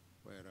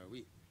 Where are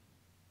we?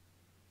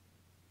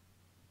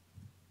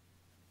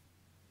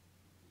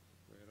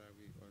 Where are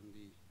we on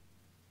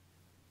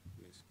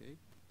the escape?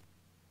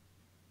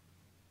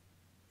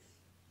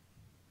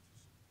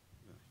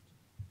 Right,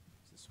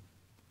 this one.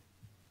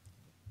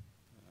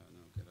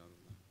 No, get out of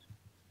that.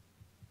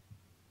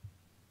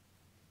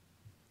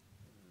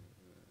 That one.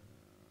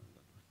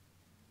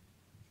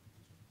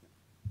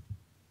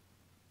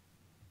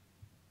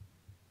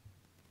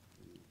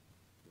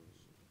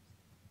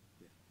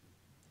 Yeah.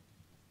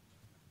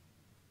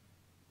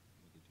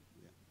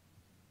 Yeah.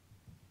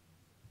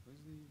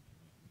 Where's the?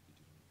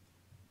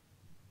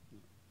 No,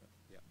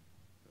 yeah,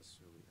 that's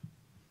where we are.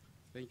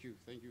 Thank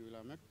you,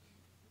 Ilamek.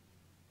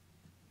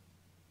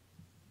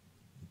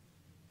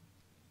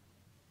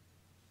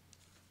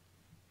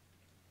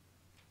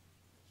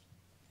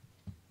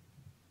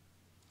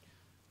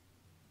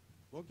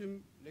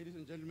 BOCIM, ladies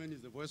and gentlemen,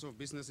 is the voice of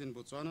business in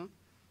Botswana.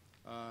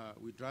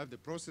 We drive the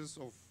process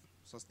of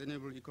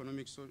sustainable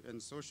economic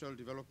and social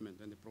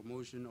development and the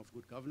promotion of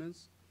good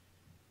governance.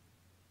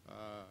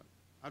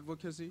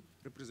 Advocacy,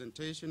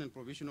 representation, and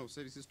provision of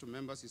services to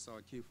members is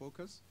our key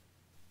focus.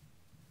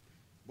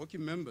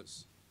 BOCIM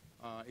members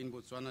in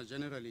Botswana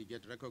generally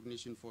get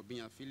recognition for being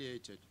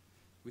affiliated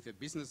with a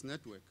business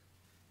network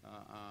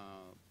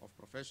of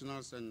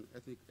professionals and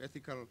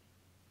ethical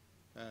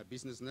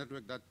business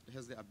network that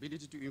has the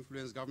ability to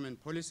influence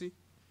government policy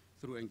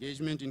through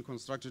engagement in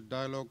constructive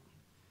dialogue,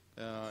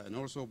 and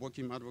also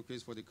BOCIM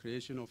advocates for the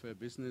creation of a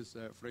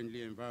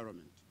business-friendly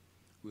environment.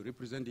 We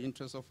represent the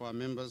interests of our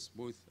members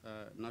both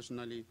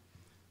nationally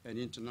and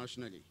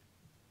internationally.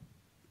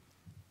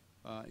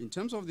 In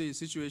terms of the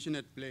situation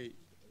at play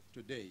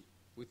today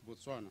with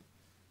Botswana,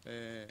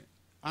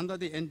 under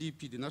the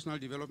NDP, the National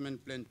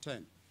Development Plan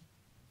 10,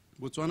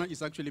 Botswana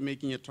is actually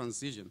making a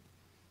transition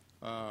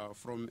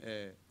from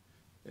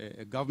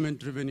a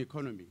government-driven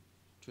economy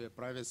to a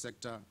private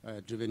sector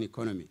driven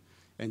economy.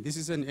 And this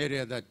is an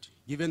area that,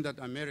 given that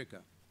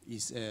America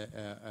is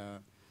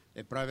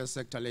a private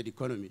sector-led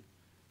economy,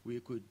 we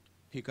could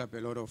pick up a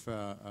lot of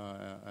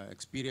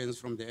experience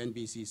from the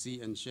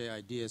NBCC and share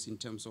ideas in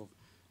terms of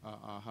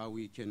how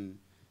we can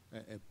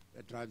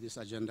drive this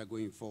agenda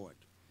going forward.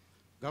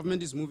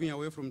 Government is moving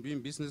away from doing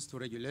business to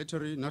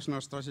regulatory,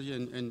 national strategy,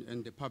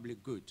 and the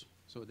public good.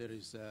 So there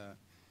is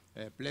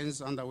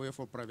plans underway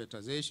for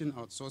privatization,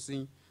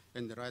 outsourcing,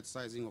 and the right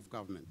sizing of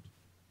government.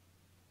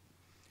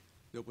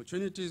 The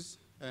opportunities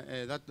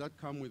that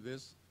come with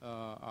this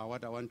are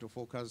what I want to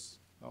focus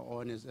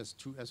on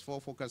as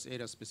four focus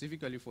areas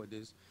specifically for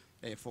this,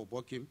 for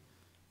BOKIM.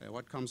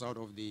 What comes out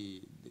of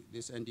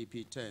this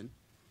NDP 10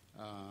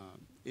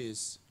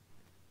 is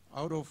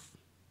out of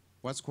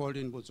what's called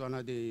in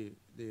Botswana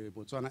the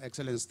Botswana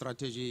Excellence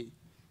Strategy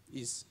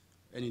is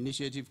an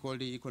initiative called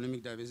the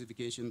Economic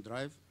Diversification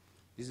Drive.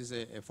 This is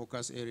a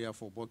focus area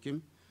for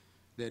BOKIM.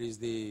 There is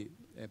the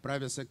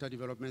private sector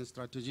development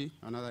strategy,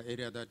 another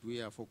area that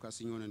we are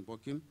focusing on in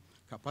BOKIM,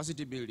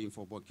 capacity building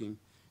for BOKIM,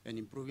 and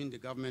improving the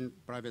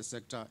government-private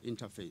sector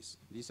interface.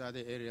 These are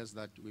the areas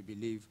that we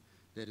believe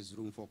there is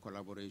room for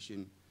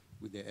collaboration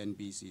with the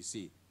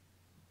NBCC.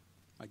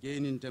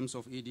 Again, in terms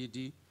of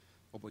EDD,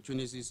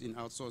 opportunities in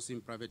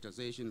outsourcing,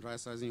 privatization,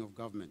 right-sizing of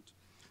government.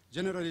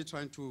 Generally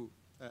trying to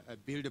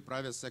build a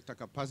private sector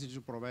capacity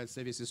to provide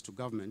services to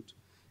government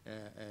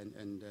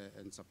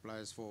and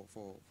suppliers for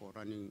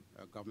running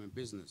government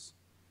business.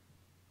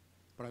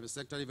 Private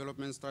sector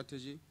development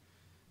strategy,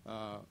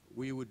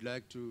 we would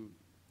like to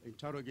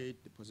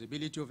interrogate the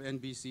possibility of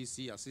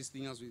NBCC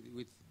assisting us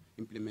with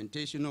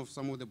implementation of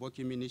some of the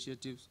BOKIM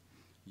initiatives,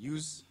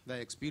 use the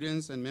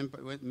experience and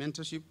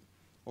mentorship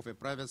of a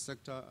private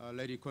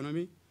sector-led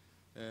economy,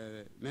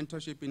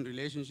 mentorship in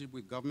relationship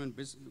with government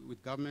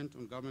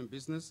on government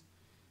business.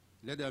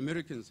 Let the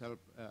Americans help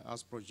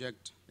us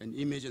project an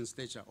image and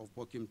stature of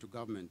BOKIM to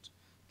government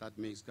that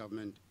makes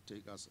government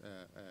take us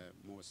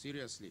more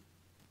seriously.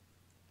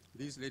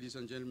 These, ladies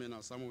and gentlemen,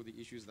 are some of the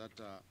issues that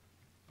are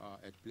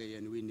at play,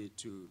 and we need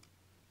to,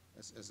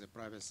 as a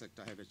private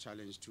sector, have a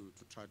challenge to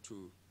try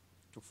to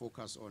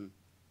focus on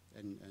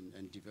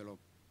and develop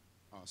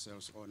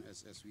ourselves on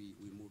as we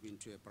move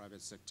into a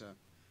private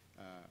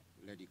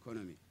sector-led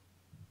economy.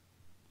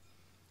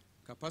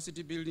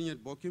 Capacity building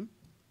at BOKIM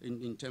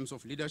in terms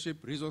of leadership,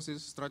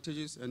 resources,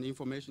 strategies, and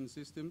information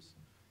systems.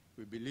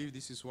 We believe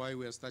this is why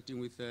we are starting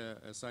with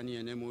SANI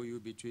and MOU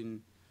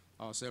between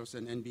ourselves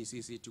and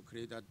NBCC to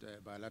create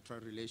that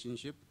bilateral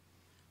relationship.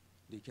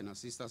 They can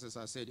assist us, as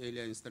I said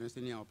earlier, in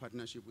strengthening our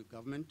partnership with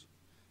government,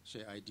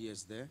 share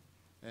ideas there,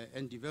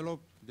 and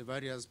develop the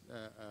various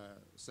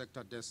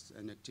sector desks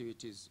and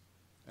activities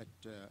at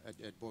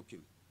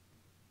BOKIM.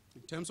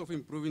 In terms of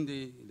improving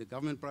the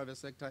government-private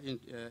sector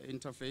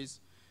interface,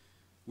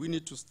 we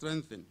need to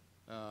strengthen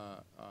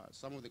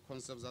some of the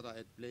concepts that are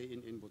at play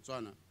in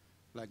Botswana,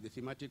 like the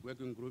thematic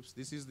working groups.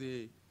 This is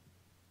the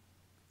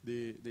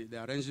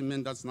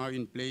arrangement that's now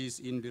in place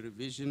in the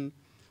revision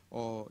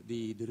or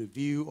the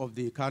review of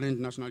the current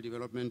national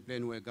development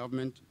plan, where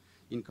government,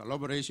 in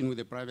collaboration with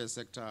the private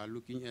sector, are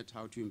looking at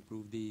how to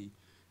improve the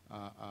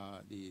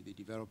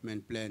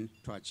development plan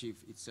to achieve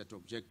its set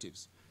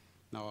objectives.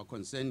 Now, our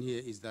concern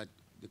here is that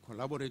the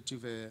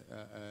collaborative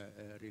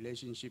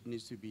relationship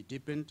needs to be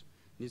deepened,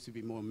 needs to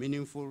be more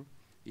meaningful.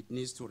 It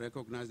needs to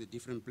recognize the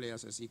different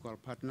players as equal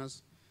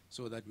partners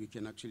so that we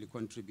can actually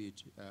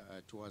contribute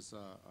towards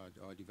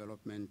our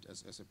development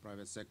as a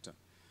private sector.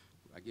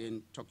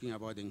 Again, talking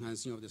about the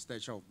enhancing of the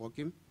stature of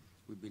BOKIM,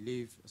 we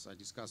believe, as I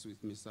discussed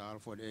with Mr.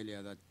 Alford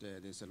earlier, that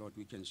there's a lot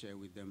we can share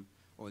with them,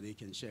 or they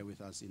can share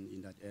with us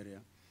in that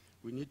area.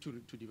 We need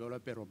to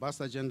develop a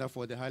robust agenda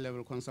for the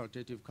high-level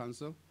consultative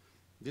council.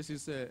 This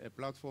is a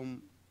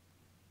platform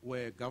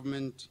where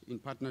government, in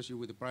partnership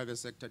with the private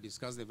sector,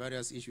 discuss the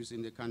various issues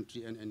in the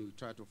country and we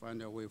try to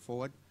find a way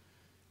forward.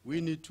 We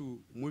need to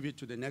move it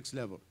to the next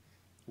level,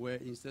 where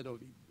instead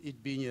of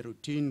it being a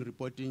routine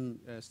reporting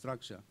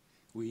structure,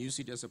 we use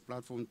it as a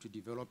platform to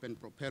develop and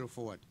propel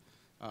forward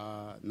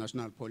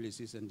national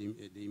policies and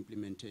the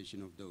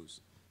implementation of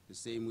those. The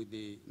same with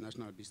the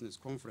National Business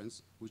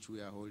Conference, which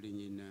we are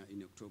holding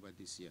in October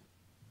this year.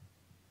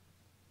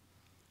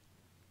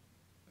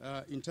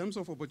 In terms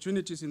of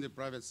opportunities in the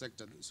private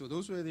sector, so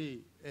those were the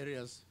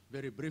areas,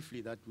 very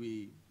briefly, that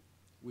we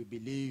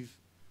believe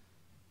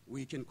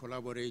we can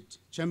collaborate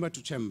chamber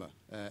to chamber,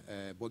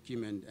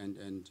 BOKIM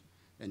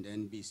and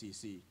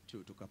NBCC,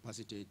 to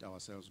capacitate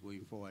ourselves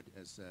going forward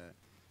as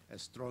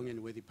strong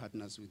and worthy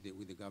partners with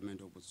the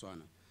government of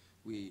Botswana.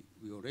 We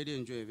already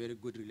enjoy a very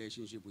good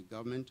relationship with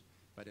government,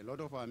 but a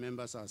lot of our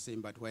members are saying,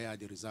 but where are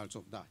the results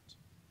of that?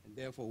 And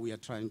therefore, we are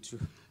trying to,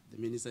 the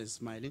minister is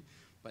smiling,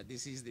 but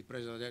this is the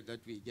pressure that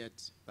we get,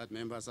 that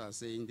members are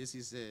saying this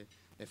is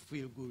a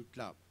feel-good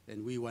club,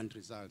 and we want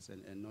results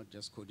and not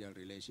just cordial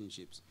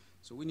relationships.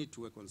 So we need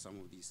to work on some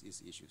of these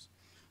issues.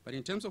 But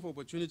in terms of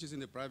opportunities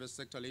in the private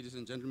sector, ladies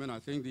and gentlemen, I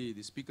think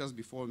the speakers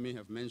before me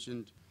have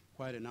mentioned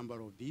quite a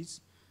number of these,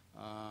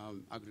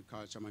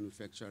 agriculture,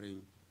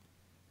 manufacturing,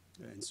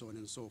 and so on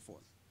and so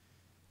forth.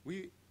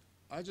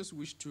 I just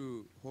wish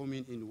to home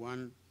in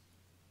one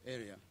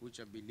area, which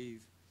I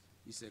believe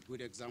is a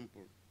good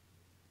example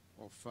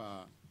of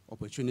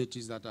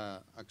opportunities that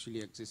are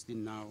actually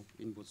existing now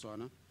in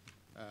Botswana,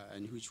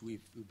 and which we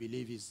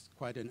believe is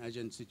quite an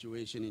urgent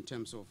situation in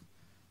terms of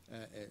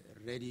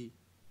ready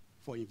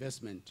for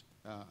investment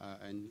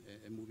and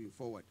moving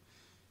forward.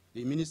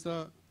 The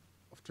Minister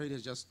of Trade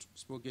has just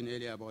spoken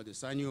earlier about the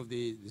signing of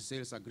the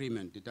sales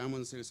agreement, the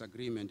diamond sales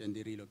agreement, and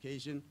the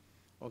relocation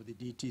of the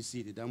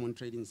DTC, the Diamond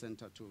Trading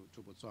Center, to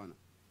Botswana.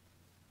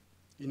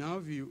 In our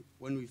view,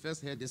 when we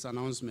first heard this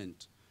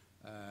announcement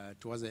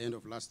towards the end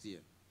of last year,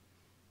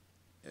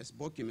 as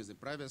BOKIM, as the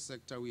private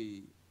sector,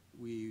 we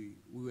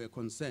were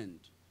concerned.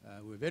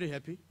 We were very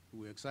happy,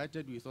 we were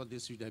excited, we thought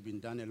this should have been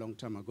done a long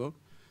time ago,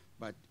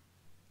 but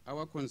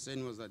our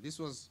concern was that this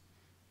was,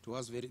 to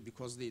us,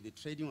 because the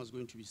trading was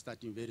going to be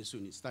starting very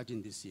soon, it's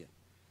starting this year.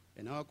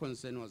 And our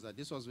concern was that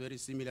this was very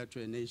similar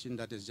to a nation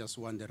that has just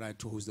won the right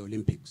to host the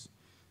Olympics.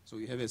 So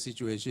we have a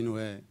situation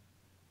where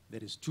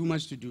there is too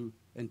much to do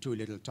and too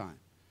little time.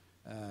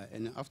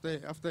 And after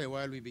a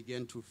while, we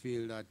began to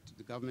feel that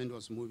the government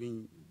was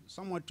moving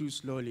somewhat too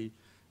slowly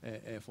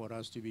for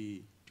us to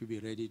be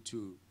ready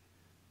to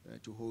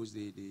host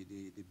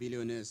the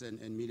billionaires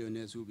and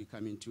millionaires who will be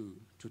coming to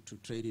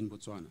trade in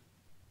Botswana.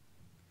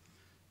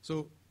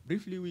 So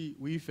briefly,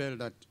 we felt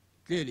that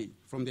clearly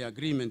from the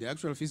agreement, the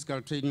actual physical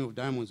trading of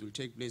diamonds will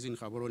take place in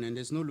Gaborone, and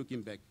there's no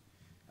looking back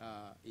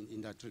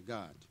in that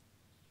regard.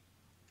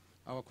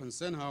 Our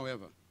concern,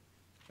 however,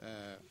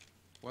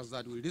 was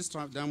that will this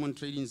diamond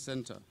trading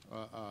center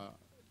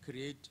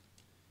create,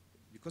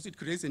 because it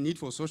creates a need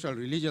for social,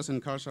 religious,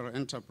 and cultural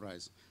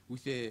enterprise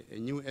with a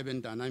new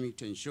urban dynamic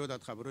to ensure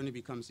that Gaborone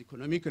becomes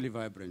economically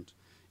vibrant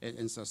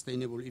and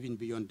sustainable even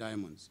beyond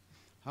diamonds.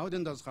 How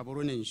then does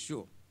Gaborone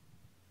ensure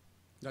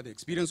that the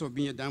experience of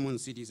being a diamond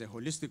city is a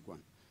holistic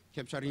one,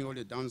 capturing all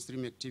the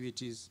downstream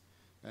activities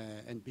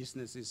and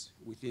businesses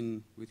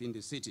within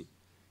the city?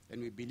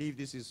 And we believe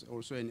this is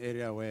also an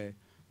area where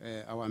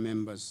our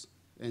members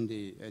and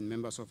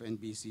members of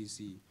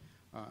NBCC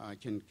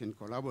can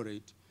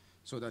collaborate,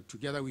 so that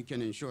together we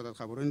can ensure that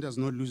Gaborone does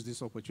not lose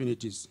these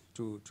opportunities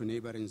to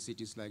neighboring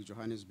cities like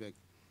Johannesburg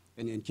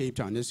and Cape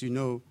Town. As you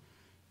know,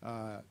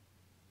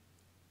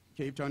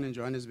 Cape Town and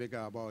Johannesburg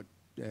are about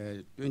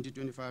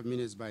 20-25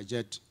 minutes by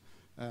jet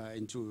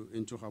into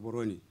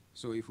Gaborone.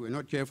 So if we're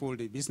not careful,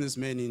 the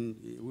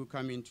businessmen who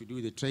come in to do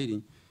the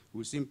trading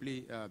will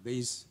simply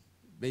base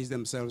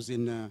themselves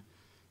in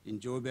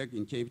Joburg,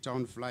 in Cape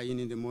Town, fly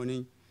in the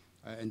morning,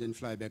 and then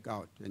fly back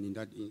out. And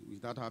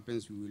if that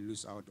happens, we will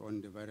lose out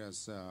on the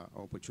various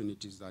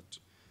opportunities that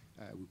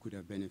we could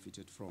have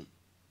benefited from.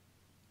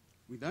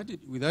 With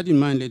that in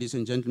mind, ladies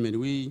and gentlemen,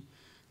 we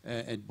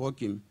at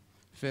BOKIM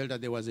felt that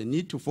there was a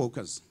need to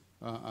focus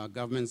our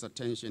government's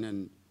attention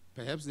and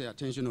perhaps the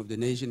attention of the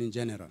nation in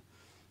general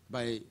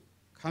by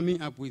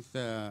coming up with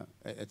a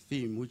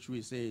theme which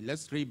we say,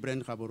 let's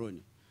rebrand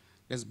Gaborone.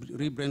 Let's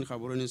rebrand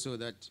Gaborone so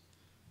that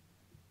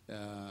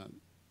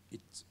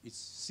it's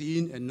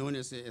seen and known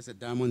as a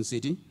diamond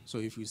city. So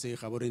if you say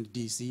Gaborone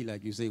DC,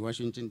 like you say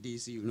Washington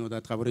DC, you know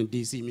that Gaborone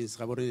DC means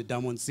Gaborone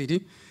Diamond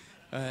City.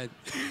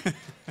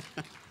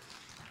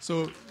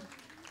 So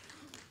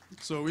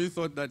we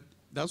thought that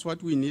that's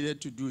what we needed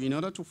to do in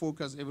order to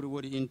focus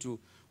everybody into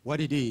what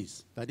it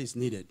is that is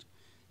needed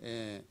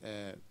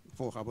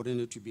for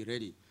Gaborone to be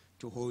ready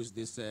to host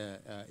this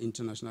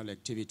international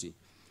activity.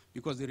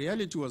 Because the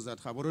reality was that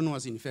Gaborone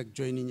was in fact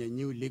joining a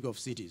new league of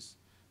cities,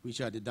 which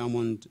are the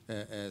diamond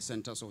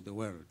centers of the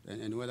world.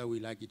 And whether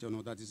we like it or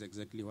not, that is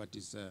exactly what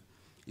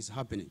is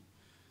happening.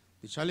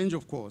 The challenge,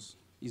 of course,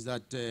 is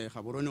that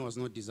Gaborone was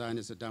not designed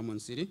as a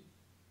diamond city.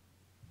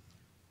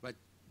 But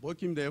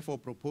BOKIM therefore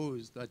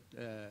proposed that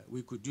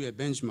we could do a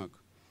benchmark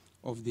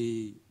of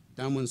the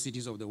diamond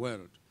cities of the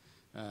world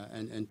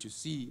and to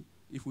see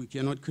if we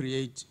cannot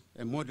create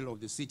a model of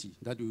the city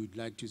that we would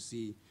like to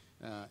see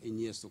in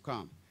years to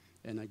come.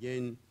 And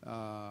again,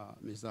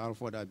 Mr.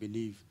 Alford, I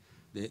believe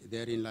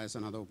therein lies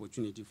another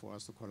opportunity for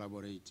us to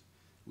collaborate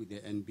with the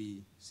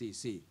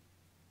NBCC.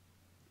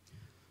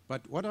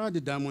 But what are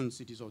the diamond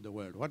cities of the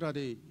world?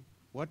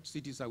 What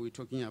cities are we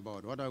talking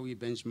about? What are we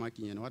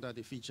benchmarking, and what are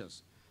the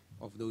features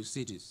of those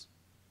cities?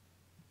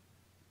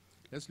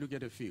 Let's look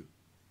at a few.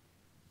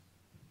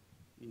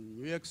 In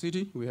New York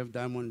City, we have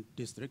Diamond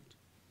District,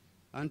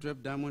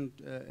 Antwerp Diamond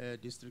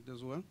District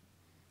as well,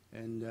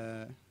 and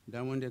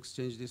Diamond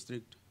Exchange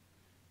District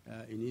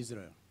in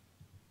Israel.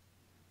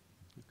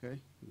 Okay,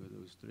 we got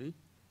those three.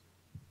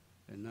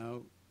 And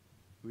now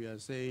we are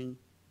saying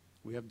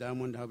we have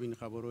Diamond Hub in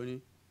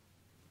Gaborone,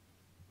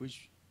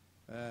 which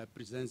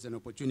presents an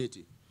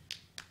opportunity.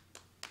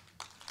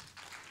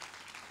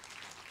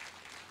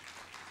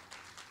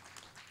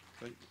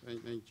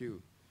 Thank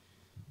you.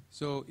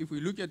 So if we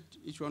look at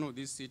each one of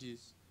these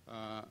cities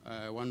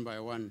one by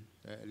one,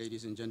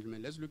 ladies and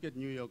gentlemen, let's look at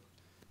New York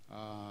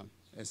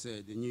as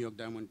the New York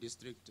Diamond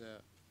District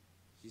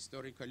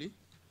historically,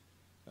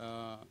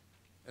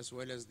 as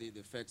well as the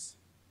facts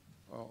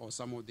or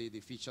some of the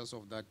features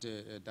of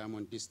that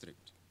diamond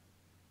district.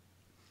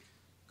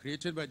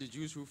 Created by the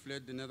Jews who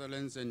fled the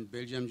Netherlands and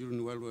Belgium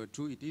during World War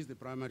II, it is the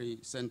primary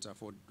center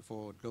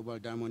for global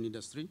diamond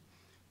industry,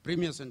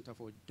 premier center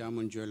for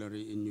diamond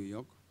jewelry in New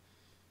York.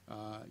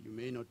 You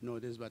may not know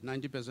this, but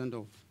 90%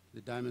 of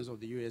the diamonds of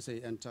the USA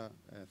enter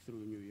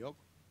through New York.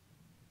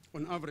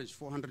 On average,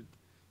 $400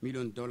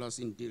 million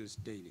in deals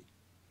daily.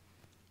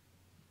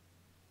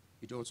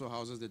 It also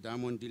houses the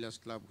Diamond Dealers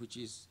Club, which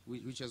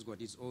has got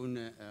its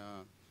own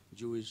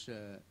Jewish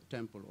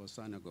temple or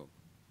synagogue.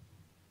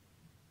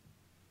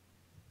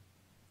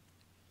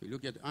 We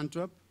look at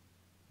Antwerp.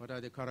 What are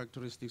the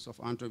characteristics of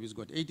Antwerp? It's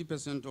got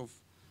 80% of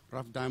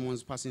rough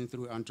diamonds passing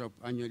through Antwerp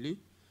annually.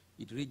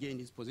 It regained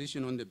its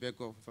position on the back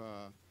of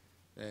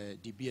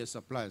De Beers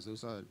supplies.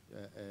 Those are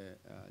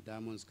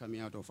diamonds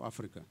coming out of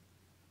Africa.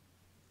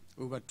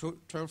 Over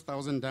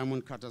 12,000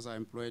 diamond cutters are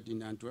employed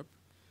in Antwerp.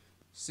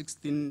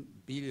 16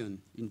 billion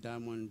in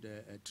diamond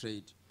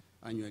trade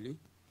annually.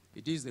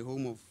 It is the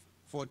home of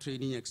 4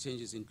 trading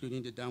exchanges,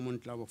 including the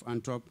Diamond Club of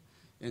Antwerp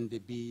and the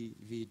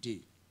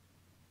BVD.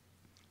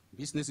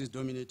 Business is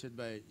dominated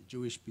by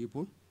Jewish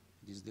people.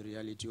 This is the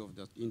reality of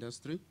that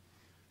industry.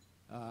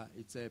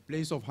 It's a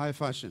place of high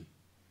fashion.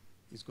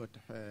 It's got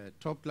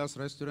top-class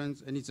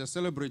restaurants, and it's a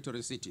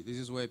celebratory city. This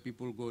is where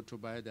people go to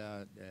buy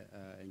their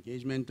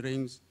engagement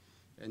rings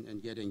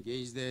and get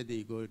engaged there.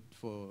 They go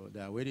for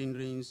their wedding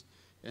rings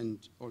and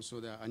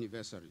also their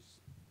anniversaries.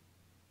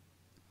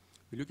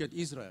 We look at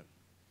Israel.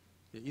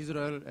 The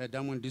Israel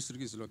Diamond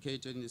District is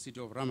located in the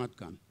city of Ramat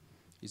Gan.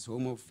 It's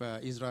home of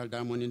Israel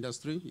diamond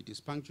industry. It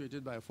is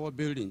punctuated by 4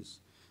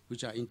 buildings,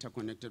 which are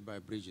interconnected by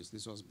bridges.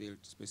 This was built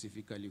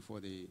specifically for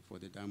the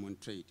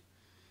diamond trade.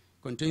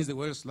 Contains the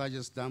world's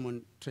largest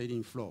diamond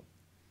trading floor.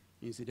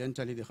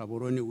 Incidentally, the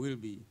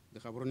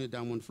Gaborone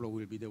diamond floor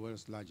will be the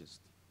world's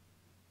largest.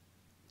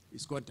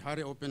 It's got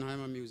Harry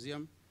Oppenheimer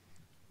Museum,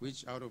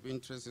 which out of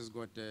interest has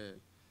got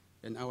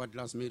an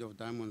hourglass made of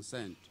diamond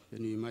sand.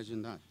 Can you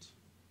imagine that?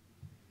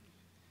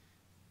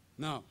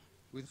 Now,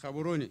 with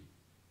Gaborone,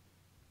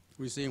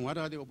 we're saying, what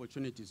are the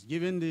opportunities?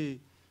 Given the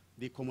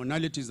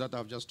commonalities that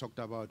I've just talked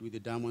about with the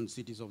diamond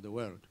cities of the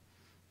world,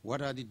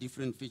 what are the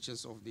different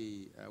features of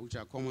which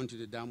are common to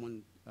the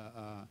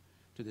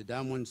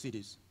diamond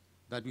cities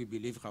that we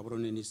believe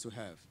Gaborone needs to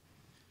have?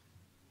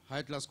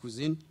 High-class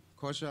cuisine,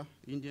 kosher,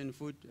 Indian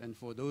food, and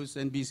for those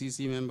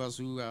NBCC members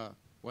who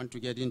want to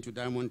get into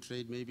diamond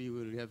trade, maybe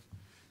we'll have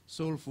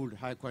soul food,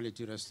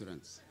 high-quality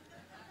restaurants.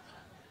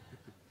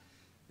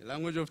 The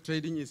language of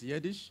trading is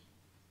Yiddish,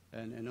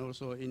 and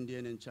also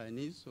Indian and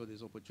Chinese, so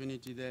there's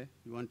opportunity there.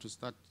 We want to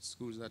start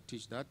schools that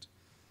teach that.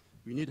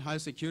 We need high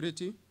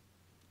security.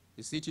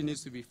 The city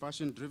needs to be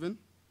fashion-driven.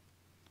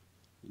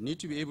 You need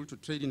to be able to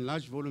trade in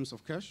large volumes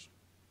of cash.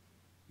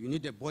 You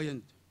need a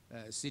buoyant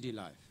city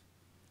life.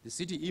 The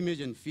city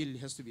image and feel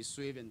has to be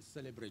suave and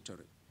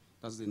celebratory.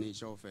 That's the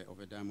nature of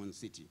a diamond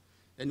city.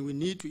 And we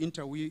need to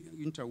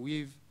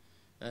interweave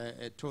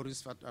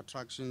tourist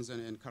attractions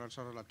and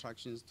cultural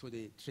attractions to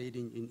the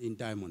trading in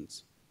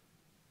diamonds.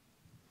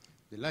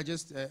 The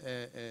largest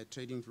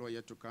trading floor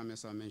yet to come,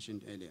 as I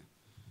mentioned earlier.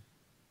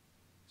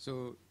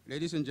 So,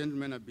 ladies and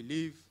gentlemen, I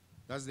believe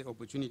that's the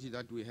opportunity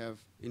that we have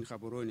in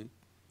Gaborone.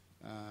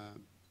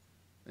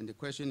 And the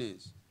question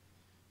is,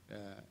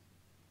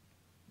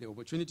 the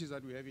opportunities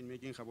that we have in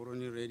making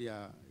Gaborone ready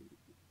are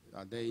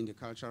there in the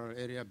cultural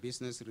area,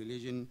 business,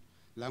 religion,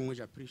 language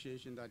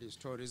appreciation, that is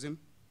tourism,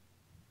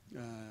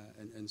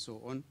 and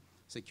so on.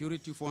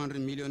 Security, $400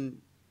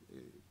 million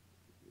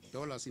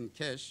in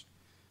cash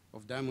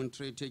of diamond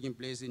trade taking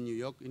place in New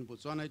York. In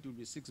Botswana, it will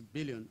be $6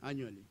 billion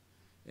annually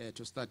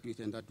to start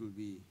with, and that will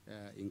be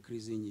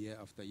increasing year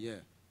after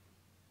year.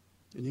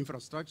 In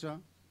infrastructure,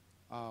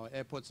 our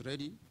airports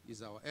ready?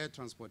 Is our air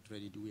transport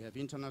ready? Do we have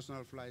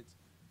international flights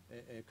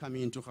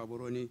coming into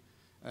Gaborone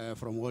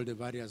from all the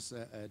various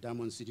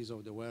diamond cities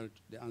of the world?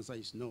 The answer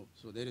is no.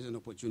 So there is an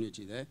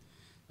opportunity there.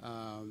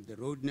 The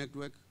road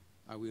network,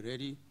 are we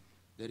ready?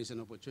 There is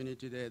an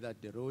opportunity there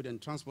that the road and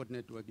transport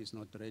network is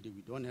not ready.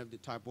 We don't have the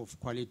type of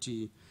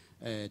quality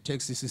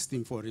taxi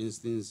system, for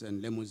instance, and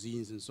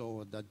limousines and so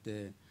on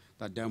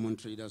that diamond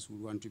traders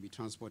would want to be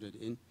transported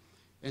in.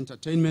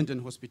 Entertainment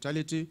and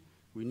hospitality,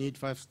 we need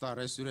 5-star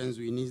restaurants.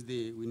 We need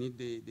the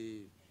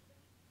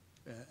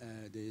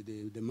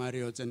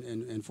Marriotts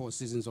and Four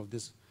Seasons of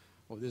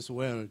this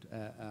world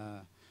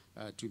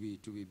to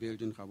be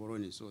built in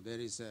Gaborone. So there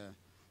is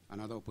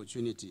another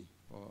opportunity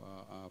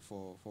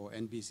for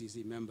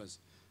NBCC members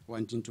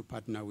wanting to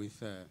partner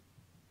with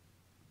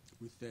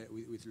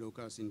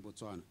locals in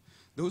Botswana.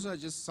 Those are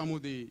just some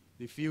of the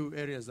few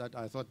areas that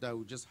I thought I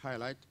would just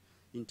highlight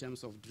in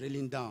terms of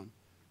drilling down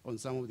on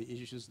some of the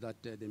issues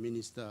that the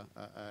minister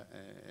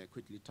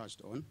quickly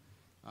touched on.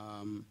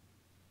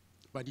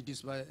 But it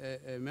is by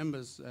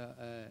members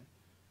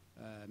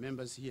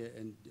here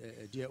and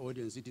dear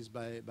audience, it is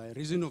by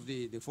reason of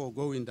the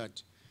foregoing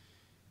that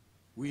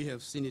we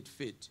have seen it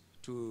fit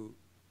to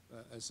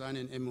sign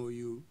an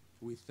MOU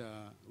with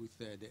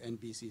the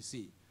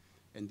NBCC.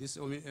 And this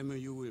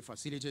MOU will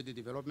facilitate the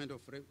development of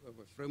a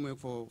framework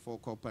for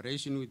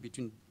cooperation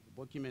between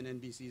Bokim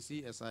and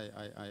NBCC, as I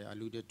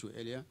alluded to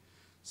earlier,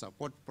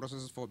 support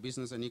processes for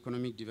business and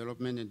economic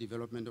development and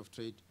development of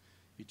trade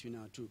between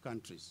our two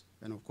countries.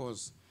 And of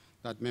course,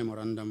 that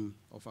memorandum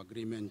of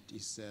agreement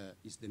is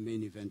the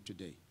main event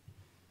today.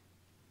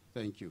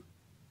 Thank you.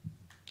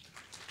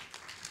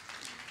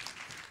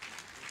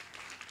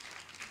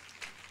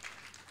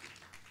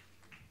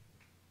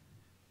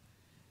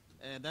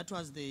 That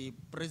was the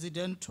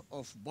president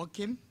of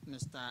BOKIM,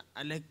 Mr.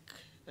 Alec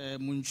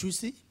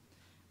Munchusi.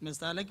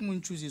 Mr. Alec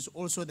Munchusi is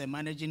also the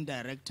managing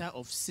director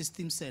of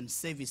Systems and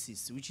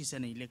Services, which is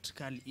an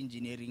electrical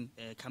engineering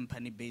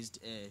company based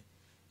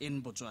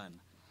in Botswana.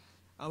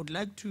 I would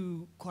like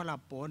to call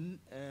upon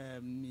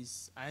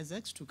Ms.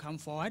 Isaacs to come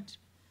forward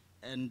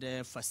and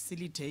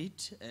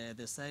facilitate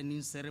the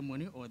signing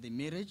ceremony or the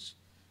marriage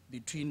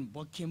between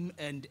BOKIM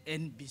and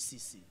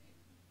NBCC.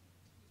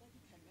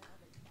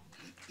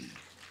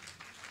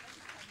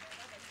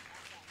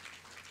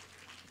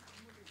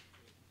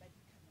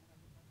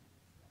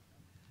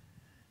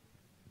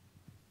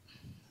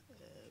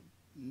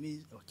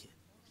 Okay.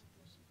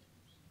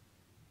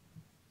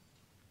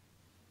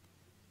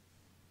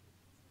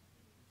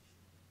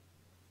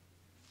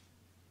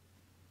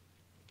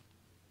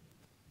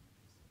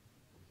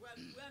 Well,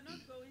 we are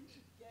not going to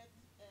get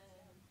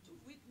to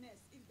witness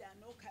if there are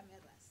no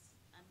cameras.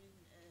 I mean,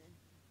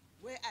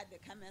 where are the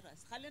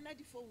cameras? Halena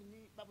di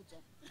phone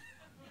babutswana.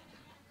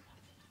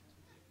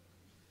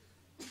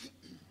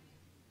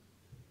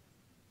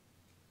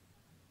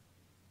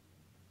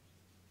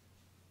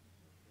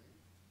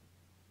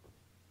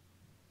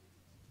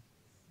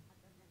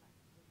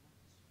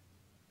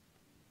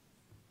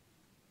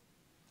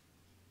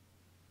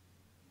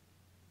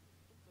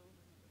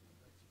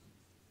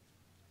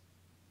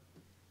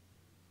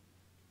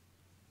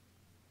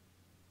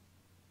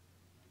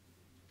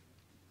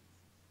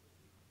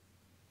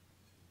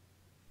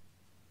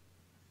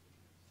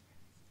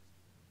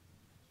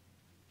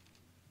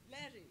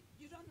 Larry,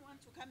 you don't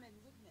want to come and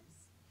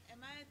witness. Am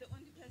I the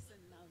only person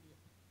now here?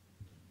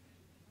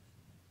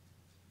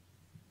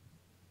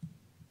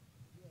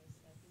 Yes,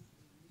 I think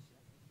we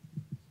shall.